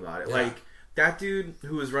think about it. Yeah. Like, that dude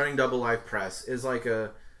who was running Double Life Press is like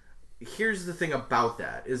here's the thing about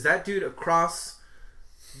that, is that dude across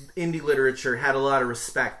indie literature had a lot of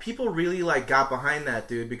respect. People really, like, got behind that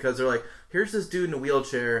dude because they're like, here's this dude in a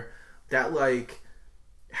wheelchair that, like,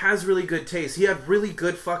 has really good taste. He had really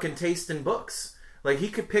good fucking taste in books. Like, he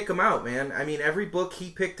could pick them out, man. I mean, every book he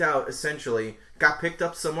picked out, essentially, got picked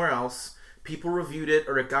up somewhere else. People reviewed it,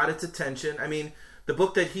 or it got its attention. I mean, the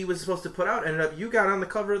book that he was supposed to put out ended up, you got on the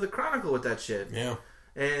cover of the Chronicle with that shit. Yeah.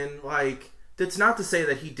 And, like, that's not to say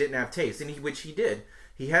that he didn't have taste, which he did.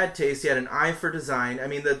 He had taste. He had an eye for design. I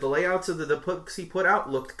mean, the layouts of the books he put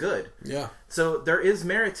out looked good. Yeah. So there is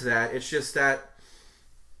merit to that. It's just that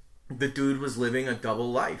the dude was living a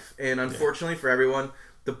double life. And unfortunately for everyone,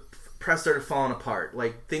 the press started falling apart.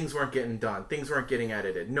 Like, things weren't getting done. Things weren't getting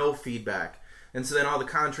edited. No feedback. And so then all the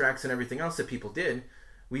contracts and everything else that people did,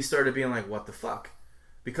 we started being like, what the fuck?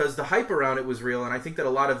 Because the hype around it was real, and I think that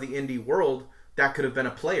a lot of the indie world, that could have been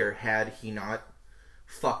a player had he not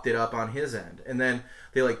fucked it up on his end. And then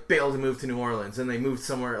they, like, bailed to move to New Orleans, and they moved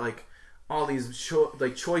somewhere, like, all these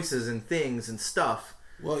choices and things and stuff.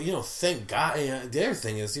 Well, you know, thank God. You know, the other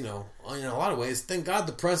thing is, you know, in a lot of ways, thank God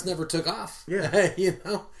the press never took off. Yeah. You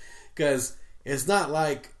know? Because it's not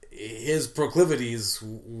like his proclivities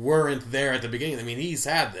weren't there at the beginning. I mean, he's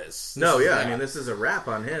had this. No, yeah. I mean, this is a wrap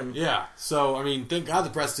on him. Yeah. So, I mean, thank God the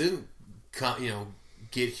press didn't,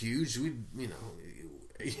 get huge.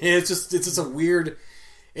 It's just a weird.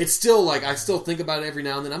 It's still like I still think about it every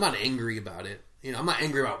now and then. I'm not angry about it. I'm not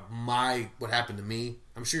angry about what happened to me.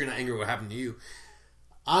 I'm sure you're not angry at what happened to you.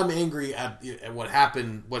 I'm angry at what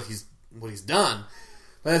happened, what he's done.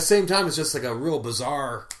 But at the same time, it's just like a real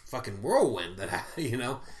bizarre fucking whirlwind that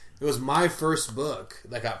It was my first book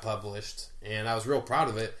that got published, and I was real proud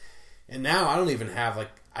of it. And now I don't even have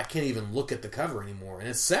I can't even look at the cover anymore, and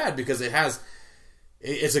it's sad because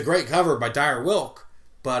it's a great cover by Dyer Wilk,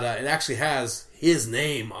 but it actually has his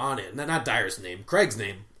name on it, not Dyer's name, Craig's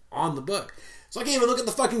name on the book. So I can't even look at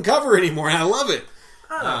the fucking cover anymore, and I love it.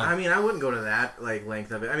 I mean, I wouldn't go to that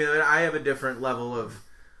length of it. I mean, I have a different level of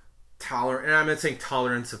tolerance, and I'm not saying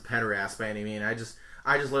tolerance of pederast by any means.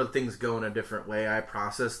 I just let things go in a different way. I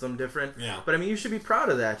process them different. Yeah. But I mean, you should be proud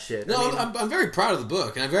of that shit. No, I mean, I'm very proud of the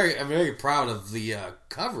book, and I'm very proud of the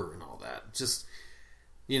cover and all that. Just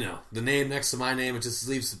the name next to my name, it just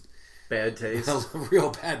leaves bad taste, a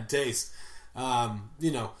real bad taste. I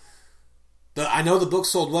know the book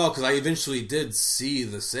sold well because I eventually did see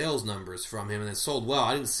the sales numbers from him, and it sold well.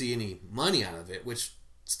 I didn't see any money out of it, which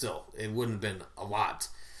still it wouldn't have been a lot.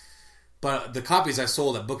 But the copies I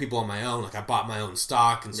sold at Book People on my own, I bought my own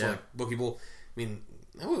stock and sold Book People. I mean,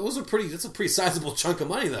 that's a pretty sizable chunk of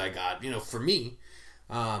money that I got, for me.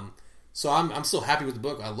 So I'm still happy with the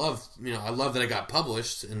book. I love that it got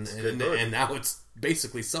published, and now it's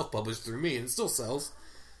basically self-published through me, and it still sells.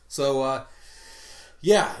 So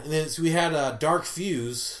and then we had Dark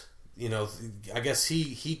Fuse. I guess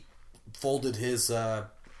he folded his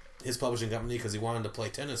publishing company because he wanted to play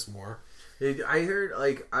tennis more. I heard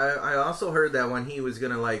I also heard that when he was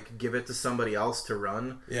gonna give it to somebody else to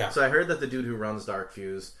run. Yeah. So I heard that the dude who runs Dark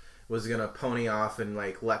Fuse was gonna pony off and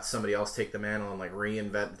let somebody else take the mantle and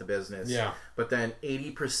reinvent the business. Yeah. But then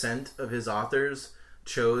 80% of his authors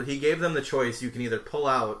chose. He gave them the choice: you can either pull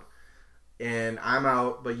out, and I'm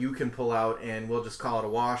out, but you can pull out, and we'll just call it a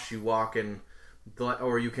wash. You walk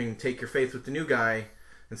or you can take your faith with the new guy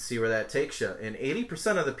and see where that takes you. And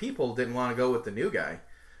 80% of the people didn't want to go with the new guy,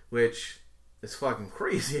 which is fucking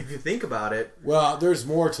crazy if you think about it. Well, there's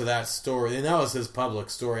more to that story, and that was his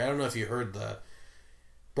public story. I don't know if you heard the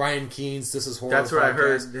Brian Keene's This Is Horror. That's what podcast. I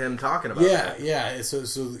heard him talking about. Yeah. So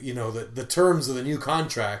the terms of the new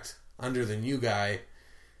contract under the new guy,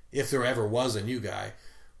 if there ever was a new guy,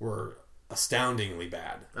 were astoundingly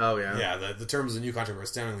bad. Oh yeah. Yeah, the terms of the new contract were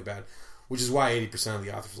astoundingly bad, which is why 80% of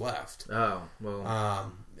the authors left. Oh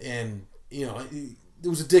well. And it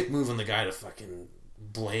was a dick move on the guy to fucking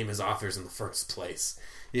blame his authors in the first place,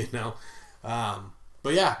 but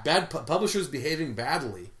yeah, bad publishers behaving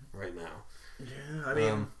badly right now. Yeah, I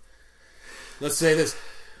mean, let's say this: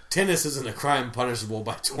 tennis isn't a crime punishable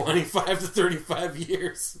by 25 to 35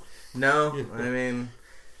 years. No, I mean,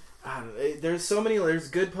 there's so many. There's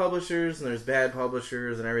good publishers and there's bad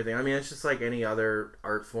publishers and everything. I mean, it's just like any other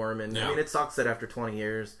art form, and I mean, it sucks that after 20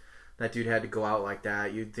 years. That dude had to go out like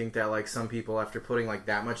that. You'd think that some people, after putting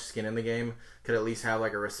that much skin in the game, could at least have a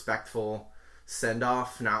respectful send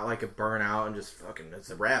off, not a burnout and just fucking it's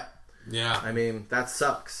a wrap. Yeah, I mean that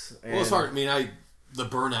sucks. Well, it's hard. I mean, the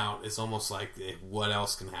burnout is almost like what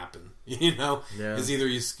else can happen. Yeah, it's either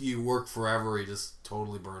you work forever or you just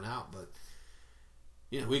totally burn out. But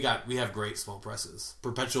we have great small presses,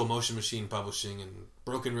 Perpetual Motion Machine Publishing and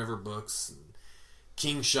Broken River Books, and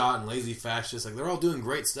King Shot and Lazy Fascist. They're all doing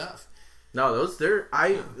great stuff. No,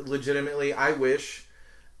 legitimately, I wish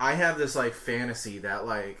I have this fantasy that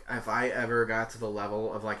if I ever got to the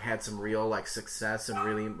level of had some real success and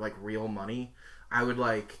really real money, I would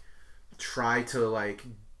try to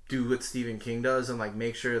do what Stephen King does and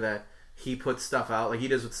make sure that he puts stuff out like he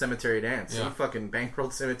does with Cemetery Dance. Yeah. He fucking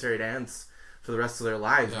bankrolled Cemetery Dance for the rest of their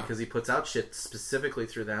lives because he puts out shit specifically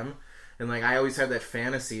through them. And I always have that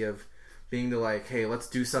fantasy of being hey, let's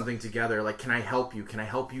do something together. Can I help you? Can I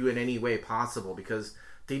help you in any way possible? Because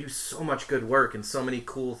they do so much good work and so many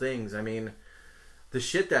cool things. I mean, the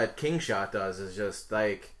shit that King Shot does is just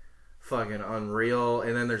fucking unreal.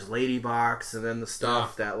 And then there's Ladybox, and then the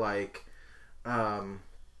stuff that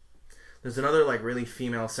there's another really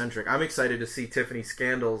female centric. I'm excited to see Tiffany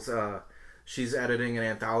Scandal's. She's editing an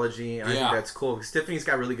anthology, and I think that's cool because Tiffany's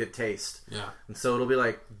got really good taste. Yeah, and so it'll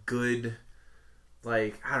be good.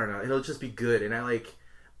 I don't know. It'll just be good, and I'm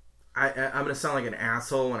gonna sound like an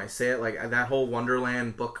asshole when I say it. That whole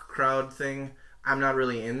Wonderland book crowd thing. I'm not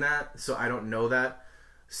really in that, so I don't know that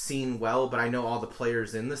scene well. But I know all the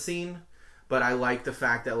players in the scene. but I like the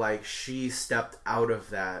fact that like she stepped out of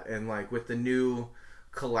that, and like with the new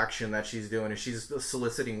collection that she's doing, and she's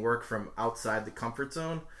soliciting work from outside the comfort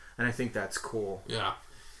zone, and I think that's cool. Yeah,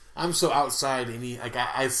 I'm so outside any like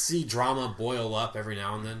I see drama boil up every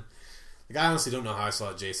now and then. Like I honestly don't know how I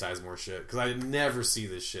saw Jay Sizemore shit because I never see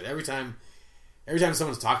this shit. Every time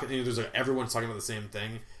someone's talking, there's like everyone's talking about the same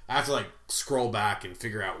thing. I have to like scroll back and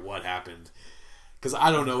figure out what happened because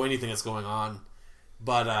I don't know anything that's going on.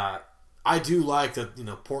 But I do like that,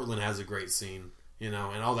 Portland has a great scene, and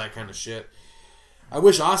all that kind of shit. I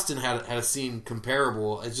wish Austin had a scene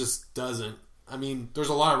comparable. It just doesn't. I mean, there's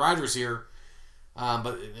a lot of writers here,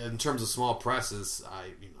 but in terms of small presses,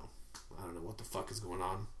 I don't know what the fuck is going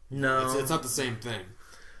on. No, it's not the same thing.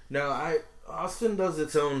 No, Austin does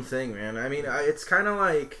its own thing, man. I mean, it's kind of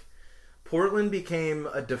like Portland became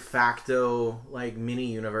a de facto like mini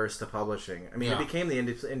universe to publishing. I mean, It became the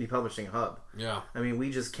indie publishing hub. Yeah. I mean,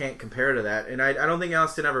 we just can't compare to that, and I don't think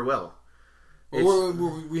Austin ever will. Well,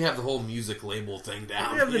 we have the whole music label thing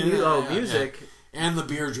down. We have the music. Yeah. And the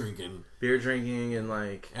beer drinking. And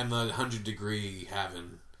like... And the 100-degree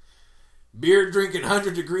having. Beer drinking,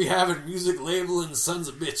 100-degree having, music labeling, sons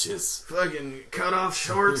of bitches. Fucking cut off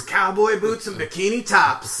shorts, cowboy boots, and bikini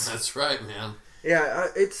tops. That's right, man. Yeah,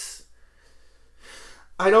 it's...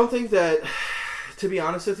 I don't think that... To be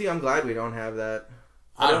honest with you, I'm glad we don't have that.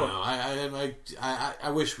 I don't know. I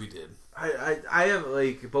wish we did. I have,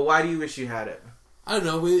 like... But why do you wish you had it? I don't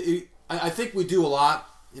know. I think we do a lot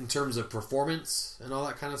in terms of performance and all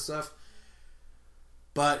that kind of stuff.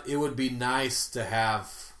 But it would be nice to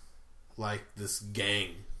have, like, this gang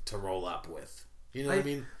to roll up with. You know what I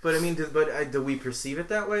mean? But, I mean, do we perceive it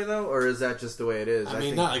that way, though? Or is that just the way it is? I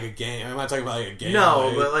mean, not like a gang. I'm not talking about, like, a gang.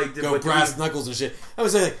 No, but, like... Go brass knuckles and shit. I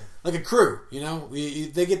would say, like a crew,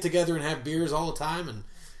 they get together and have beers all the time, and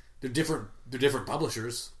they're different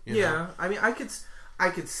publishers. Yeah, I mean, I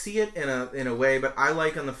could see it in a way, but I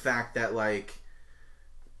like on the fact that like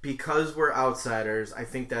because we're outsiders, I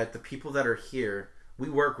think that the people that are here, we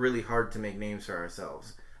work really hard to make names for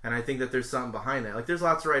ourselves, and I think that there's something behind that. Like, there's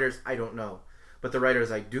lots of writers I don't know, but the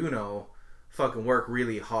writers I do know fucking work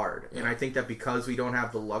really hard, and I think that because we don't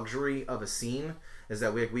have the luxury of a scene, is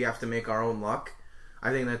that we have to make our own luck.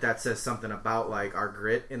 I think that says something about like our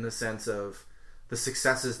grit in the sense of the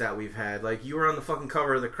successes that we've had. Like, you were on the fucking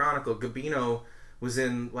cover of the Chronicle. Gabino was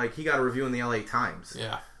in, like, he got a review in the LA Times.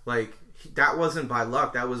 Yeah. Like, that wasn't by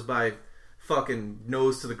luck. That was by fucking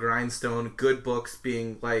nose to the grindstone, good books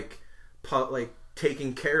being, like,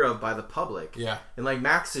 taken care of by the public. Yeah. And, like,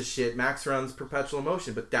 Max's shit, Max runs Perpetual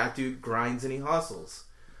Motion, but that dude grinds and he hustles.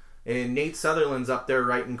 And Nate Sutherland's up there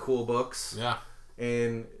writing cool books. Yeah.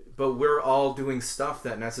 But we're all doing stuff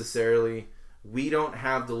that necessarily... We don't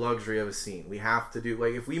have the luxury of a scene. We have to do,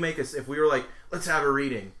 like, if we were like, let's have a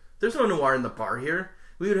reading. There's no noir in the bar here.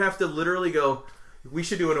 We would have to literally go, we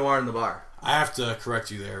should do a noir in the bar. I have to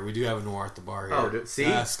correct you there. We do have a noir at the bar here. Oh,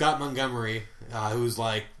 see? Scott Montgomery, who's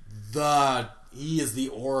like he is the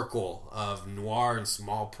oracle of noir and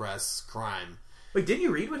small press crime. Wait, didn't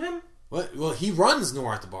you read with him? What? Well, he runs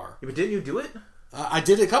noir at the bar. Yeah, but didn't you do it? I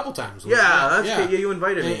did it a couple times. Yeah, you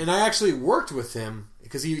invited me. And I actually worked with him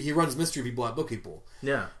because he runs Mystery People at Book People.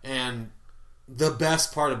 Yeah. And the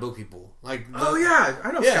best part of Book People, I know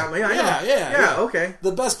Scott. Yeah, okay.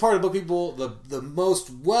 The best part of Book People, the most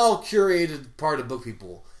well curated part of Book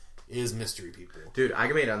People, is Mystery People. Dude, I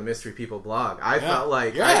made it on the Mystery People blog. I felt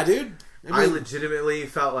like dude. I legitimately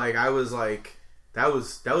felt like I was like that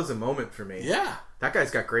was a moment for me. Yeah, that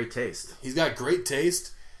guy's got great taste. He's got great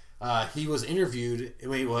taste. He was interviewed.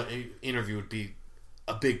 Interview would be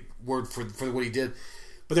a big word for what he did.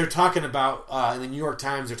 But they're talking about, in the New York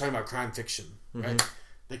Times, they're talking about crime fiction, right? Mm-hmm.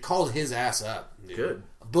 They called his ass up. Dude. Good.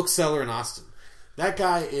 A bookseller in Austin. That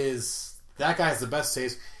guy has the best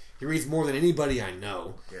taste. He reads more than anybody I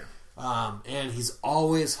know. Yeah. And he's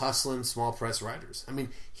always hustling small press writers. I mean,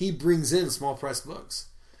 he brings in small press books.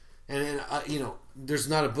 And there's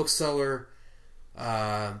not a bookseller...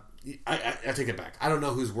 I take it back. I don't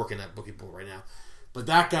know who's working at Book People right now, but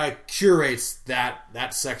that guy curates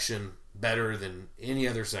that section better than any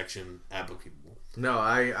other section at Book People. No,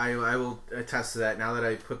 I will attest to that. Now that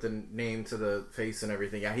I put the name to the face and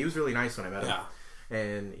everything, yeah, he was really nice when I met him,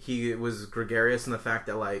 and he was gregarious in the fact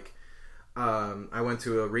that like I went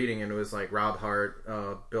to a reading and it was like Rob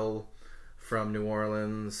Hart, Bill from New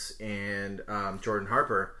Orleans, and Jordan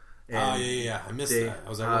Harper. And I missed that. I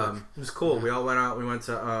was at work. It was cool. Yeah. We all went out. We went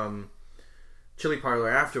to Chili Parlor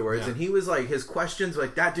afterwards, and he was like, his questions,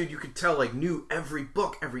 like that dude, you could tell, like knew every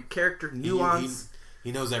book, every character, nuance.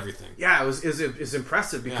 He knows everything. Yeah, it was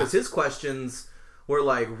impressive because his questions were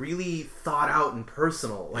like really thought out and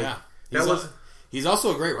personal. Like He's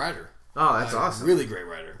also a great writer. Oh, that's awesome. Really great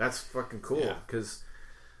writer. That's fucking cool. Because,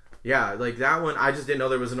 like that one, I just didn't know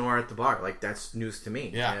there was a noir at the bar. Like, that's news to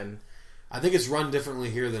me. Yeah. And I think it's run differently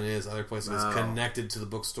here than it is other places. It's connected to the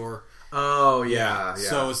bookstore. Oh, yeah.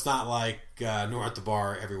 So it's not like Noir at the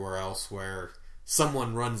Bar everywhere else where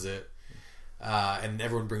someone runs it and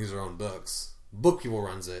everyone brings their own books. Book People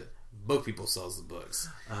runs it. Book People sells the books.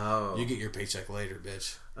 Oh. You get your paycheck later,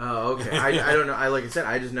 bitch. Oh, okay. I don't know. Like I said,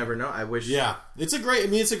 I just never know. I wish. Yeah. It's a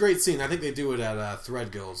great scene. I think they do it at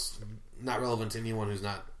Threadgills. Not relevant to anyone who's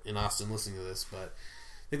not in Austin listening to this, but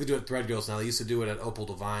I think they do it at Threadgills now. They used to do it at Opal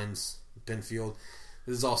Divines, Penfield.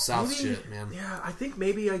 This is all South shit, man. Yeah, I think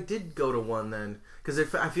maybe I did go to one then. Because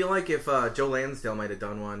I feel like if Joe Lansdale might have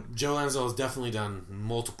done one. Joe Lansdale has definitely done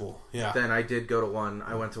multiple. Yeah. Then I did go to one.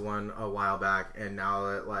 I went to one a while back, and now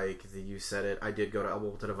that you said it, I did go to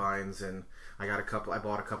Opal Divines, and I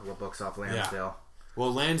bought a couple of books off Lansdale. Yeah.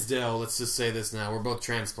 Well, Lansdale, let's just say this now. We're both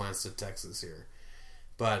transplants to Texas here.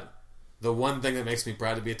 But the one thing that makes me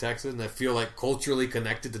proud to be a Texan and I feel like culturally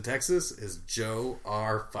connected to Texas is Joe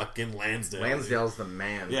R. fucking Lansdale. Lansdale's the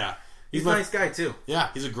man. Yeah. He's a nice guy, too. Yeah,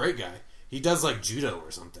 he's a great guy. He does like judo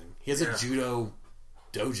or something. He has a judo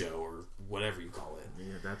dojo or whatever you call it.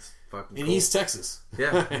 Yeah, that's fucking in cool. East Texas.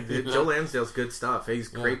 Yeah, Joe Lansdale's good stuff. He's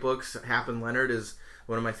great books. Hap and Leonard is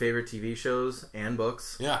one of my favorite TV shows and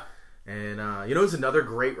books. Yeah. And, who's another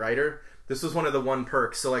great writer? This was one of the one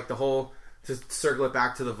perks. So, like, the whole... To circle it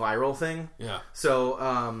back to the viral thing. Yeah.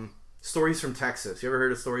 So, Stories from Texas. You ever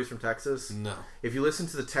heard of Stories from Texas? No. If you listen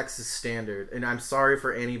to the Texas Standard, and I'm sorry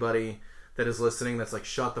for anybody that is listening that's like,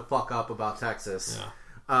 shut the fuck up about Texas.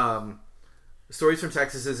 Yeah. Stories from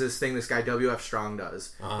Texas is this thing this guy W.F. Strong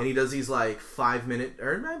does. And he does these like 5-minute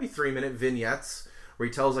or maybe 3-minute vignettes where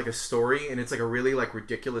he tells like a story and it's like a really like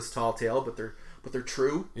ridiculous tall tale, but they're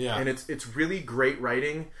true. Yeah. And it's really great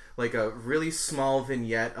writing, like a really small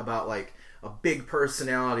vignette about like a big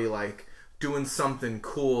personality like doing something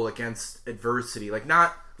cool against adversity. Like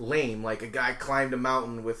not lame, like a guy climbed a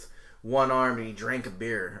mountain with one arm and he drank a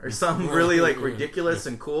beer or something really like ridiculous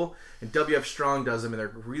and cool. And W.F. Strong does them and they're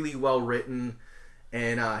really well written.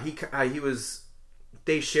 And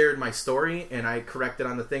they shared my story and I corrected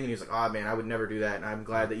on the thing and he was like, oh man, I would never do that. And I'm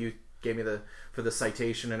glad that you gave me for the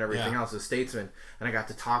citation and everything else as Statesman. And I got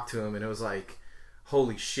to talk to him and it was like,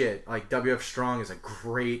 holy shit. Like W.F. Strong is a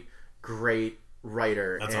great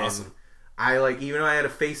writer. That's and awesome. I even though I had a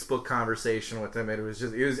Facebook conversation with him, I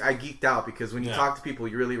geeked out because when you talk to people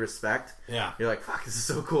you really respect, you're like, fuck, this is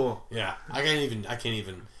so cool. Yeah. I can't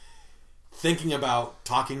even thinking about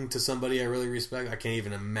talking to somebody I really respect, I can't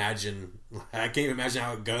even imagine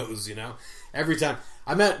how it goes, you know? Every time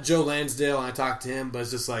I met Joe Lansdale and I talked to him, but it's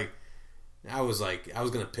just like I was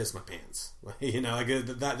gonna piss my pants. You know, like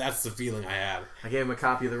that's the feeling I had. I gave him a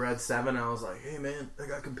copy of the Red 7. I was like, hey man, I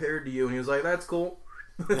got compared to you. And he was like, that's cool.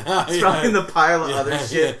 Stuck in the pile of other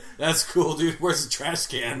shit. That's cool, dude. Where's the trash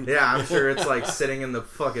can? Yeah, I'm sure it's like sitting in the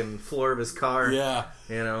fucking floor of his car. Yeah.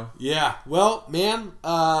 You know? Yeah. Well, man,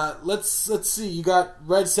 let's see. You got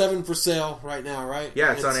Red 7 for sale right now, right?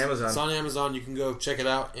 Yeah, it's on Amazon. It's on Amazon. You can go check it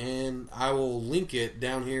out, and I will link it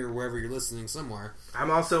down here wherever you're listening somewhere.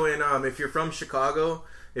 I'm also in, if you're from Chicago,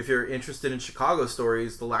 if you're interested in Chicago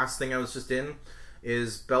stories, the last thing I was just in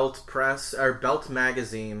is Belt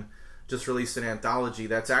Magazine just released an anthology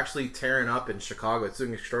that's actually tearing up in Chicago. It's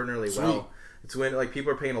doing extraordinarily well. It's when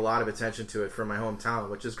people are paying a lot of attention to it from my hometown,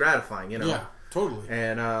 which is gratifying, you know. Yeah, totally.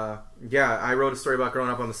 And I wrote a story about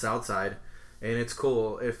growing up on the South Side, and it's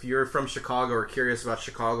cool. If you're from Chicago or curious about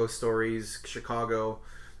Chicago stories, Chicago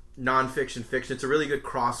nonfiction, fiction, it's a really good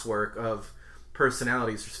crosswork of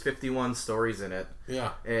personalities. There's 51 stories in it.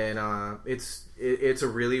 Yeah, and it's a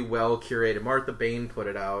really well curated. Martha Bain put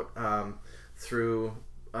it out through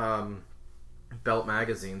Belt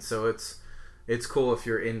Magazine, so it's cool if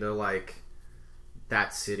you're into like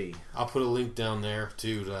that city. I'll put a link down there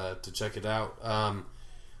too to check it out.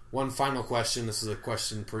 One final question. This is a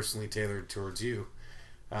question personally tailored towards you.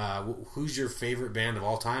 Who's your favorite band of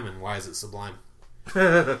all time, and why is it Sublime?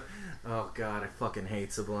 Oh god, I fucking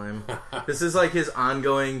hate Sublime. This is like his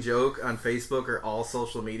ongoing joke on Facebook or all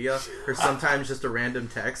social media, or sometimes just a random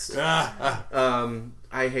text.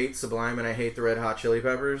 I hate Sublime and I hate the Red Hot Chili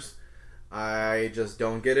Peppers. I just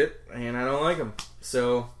don't get it, and I don't like them.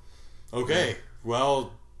 So, okay,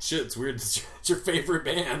 well, shit, it's weird. It's your favorite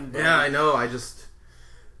band. Yeah, I know.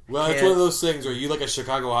 Well, it's one of those things where you like a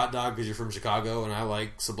Chicago hot dog because you're from Chicago, and I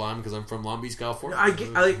like Sublime because I'm from Long Beach, California.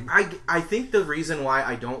 I think the reason why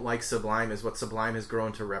I don't like Sublime is what Sublime has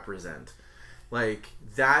grown to represent. Like,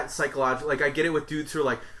 that psychological... Like, I get it with dudes who are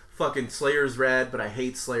like, fucking Slayer's rad, but I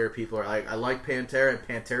hate Slayer people. Or I like Pantera, and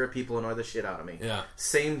Pantera people annoy the shit out of me. Yeah.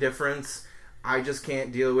 Same difference. I just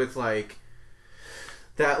can't deal with like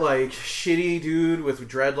that like shitty dude with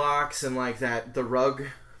dreadlocks and like the rug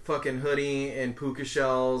fucking hoodie and puka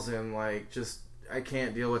shells and like just I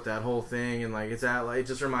can't deal with that whole thing and like it's that like it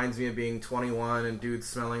just reminds me of being 21 and dudes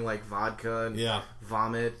smelling like vodka and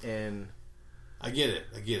vomit and I get it.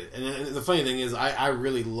 And the funny thing is I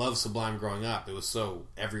really loved Sublime growing up. It was so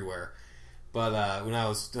everywhere. But when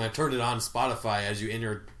I turned it on Spotify as you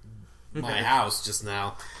entered my house just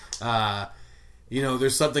now,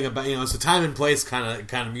 there's something about it's a time and place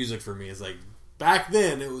kind of music for me. It's like back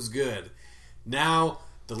then it was good. Now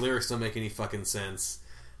the lyrics don't make any fucking sense.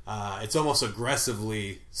 It's almost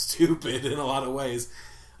aggressively stupid in a lot of ways.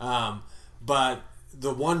 But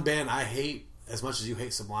the one band I hate as much as you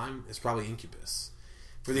hate Sublime is probably Incubus.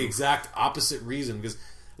 For the exact opposite reason. Because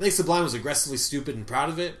I think Sublime was aggressively stupid and proud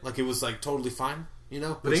of it. Like it was like totally fine.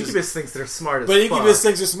 But Incubus thinks they're smart as fuck. But Incubus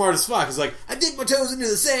thinks they're smart as fuck. It's like, I dig my toes into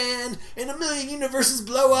the sand, and a million universes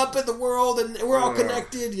blow up in the world, and we're all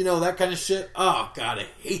connected. That kind of shit. Oh, God, I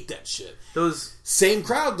hate that shit. Those same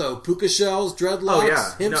crowd, though. Puka shells,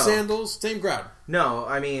 dreadlocks, hemp sandals. Same crowd. No,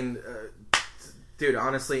 I mean, dude,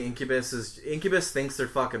 honestly, Incubus thinks they're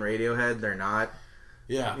fucking Radiohead. They're not.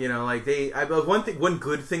 Yeah. One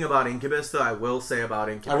good thing about Incubus, though, I will say about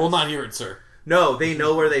Incubus. I will not hear it, sir. No, they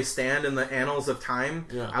know where they stand in the annals of time.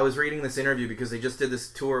 Yeah. I was reading this interview because they just did this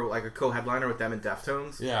tour, like a co-headliner with them and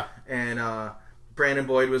Deftones. Yeah. And Brandon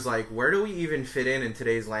Boyd was like, where do we even fit in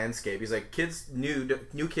today's landscape? He's like,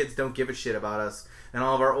 new kids don't give a shit about us. And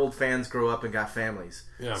all of our old fans grow up and got families.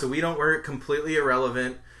 Yeah. So we're completely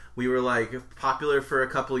irrelevant. We were like popular for a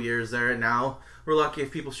couple years there. And now we're lucky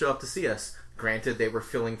if people show up to see us. Granted, they were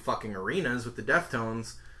filling fucking arenas with the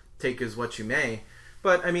Deftones. Take as what you may.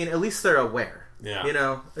 But, I mean, at least they're aware. Yeah.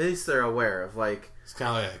 At least they're aware of, like... It's kind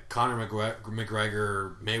of like a Conor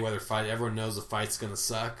McGregor Mayweather fight. Everyone knows the fight's going to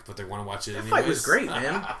suck, but they want to watch it anyways. That fight was great,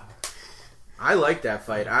 man. I liked that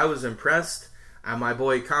fight. I was impressed. My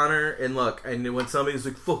boy Conor, and look, and when somebody's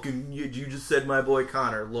like, fucking, you just said my boy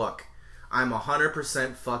Conor, look, I'm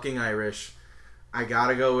 100% fucking Irish. I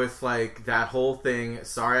gotta go with, like, that whole thing.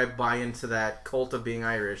 Sorry I buy into that cult of being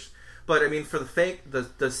Irish. But, I mean, for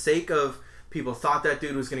the sake of... People thought that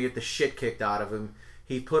dude was going to get the shit kicked out of him.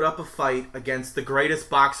 He put up a fight against the greatest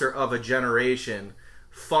boxer of a generation.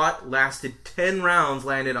 Fought, lasted 10 rounds,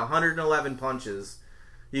 landed 111 punches.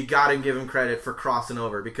 You gotta give him credit for crossing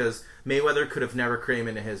over because Mayweather could have never came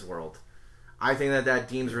into his world. I think that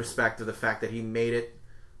deems respect to the fact that he made it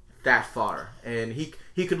that far. And he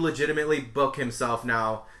could legitimately book himself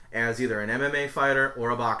now as either an MMA fighter or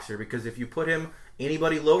a boxer because if you put him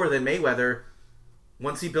anybody lower than Mayweather...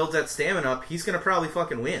 Once he builds that stamina up, he's going to probably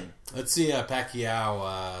fucking win. Let's see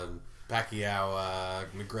Pacquiao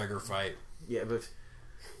McGregor fight. Yeah, but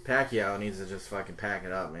Pacquiao needs to just fucking pack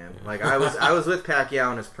it up, man. Yeah. Like I was with Pacquiao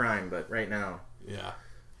in his prime, but right now,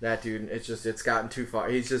 that dude, it's gotten too far.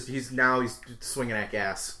 He's swinging at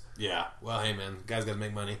gas. Yeah. Well, hey man, guy's got to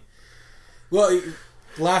make money. Well,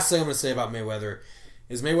 the last thing I'm going to say about Mayweather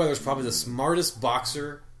is Mayweather's probably the smartest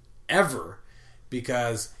boxer ever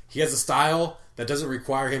because he has a style that doesn't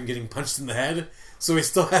require him getting punched in the head, so he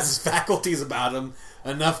still has his faculties about him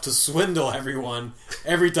enough to swindle everyone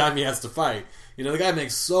every time he has to fight. The guy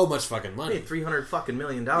makes so much fucking money. He made $300 fucking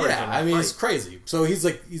million. Yeah, I mean, it's crazy. So he's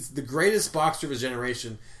the greatest boxer of his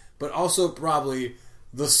generation, but also probably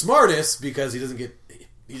the smartest because he doesn't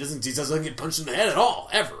get punched in the head at all,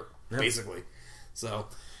 ever, basically. So,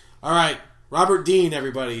 all right, Robert Dean,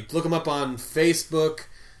 everybody, look him up on Facebook,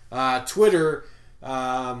 Twitter.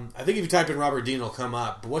 I think if you type in Robert Dean, it'll come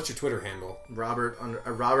up. But what's your Twitter handle?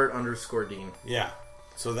 Robert_Dean. Yeah.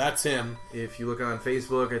 So that's him. If you look on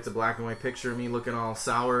Facebook, it's a black and white picture of me looking all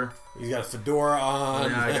sour. He's got a fedora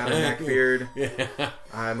on. Yeah, I got a neck beard. Yeah.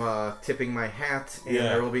 I'm tipping my hat, and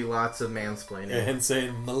there will be lots of mansplaining. And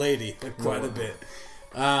saying "milady" quite a bit.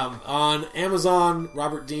 On Amazon,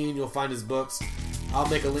 Robert Dean, you'll find his books. I'll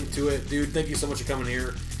make a link to it. Dude, thank you so much for coming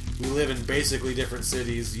here. We live in basically different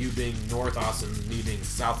cities, you being North Austin, me being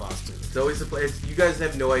South Austin. It's always a place. You guys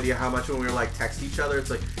have no idea how much when we were like text each other,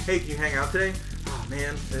 it's like, hey, can you hang out today? Oh, man.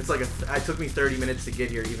 And it's like, it took me 30 minutes to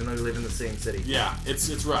get here, even though we live in the same city. Yeah, it's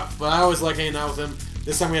rough. But I always like hanging out with him.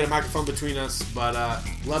 This time we had a microphone between us, but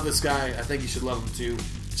love this guy. I think you should love him too.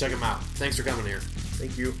 Check him out. Thanks for coming here.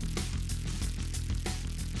 Thank you.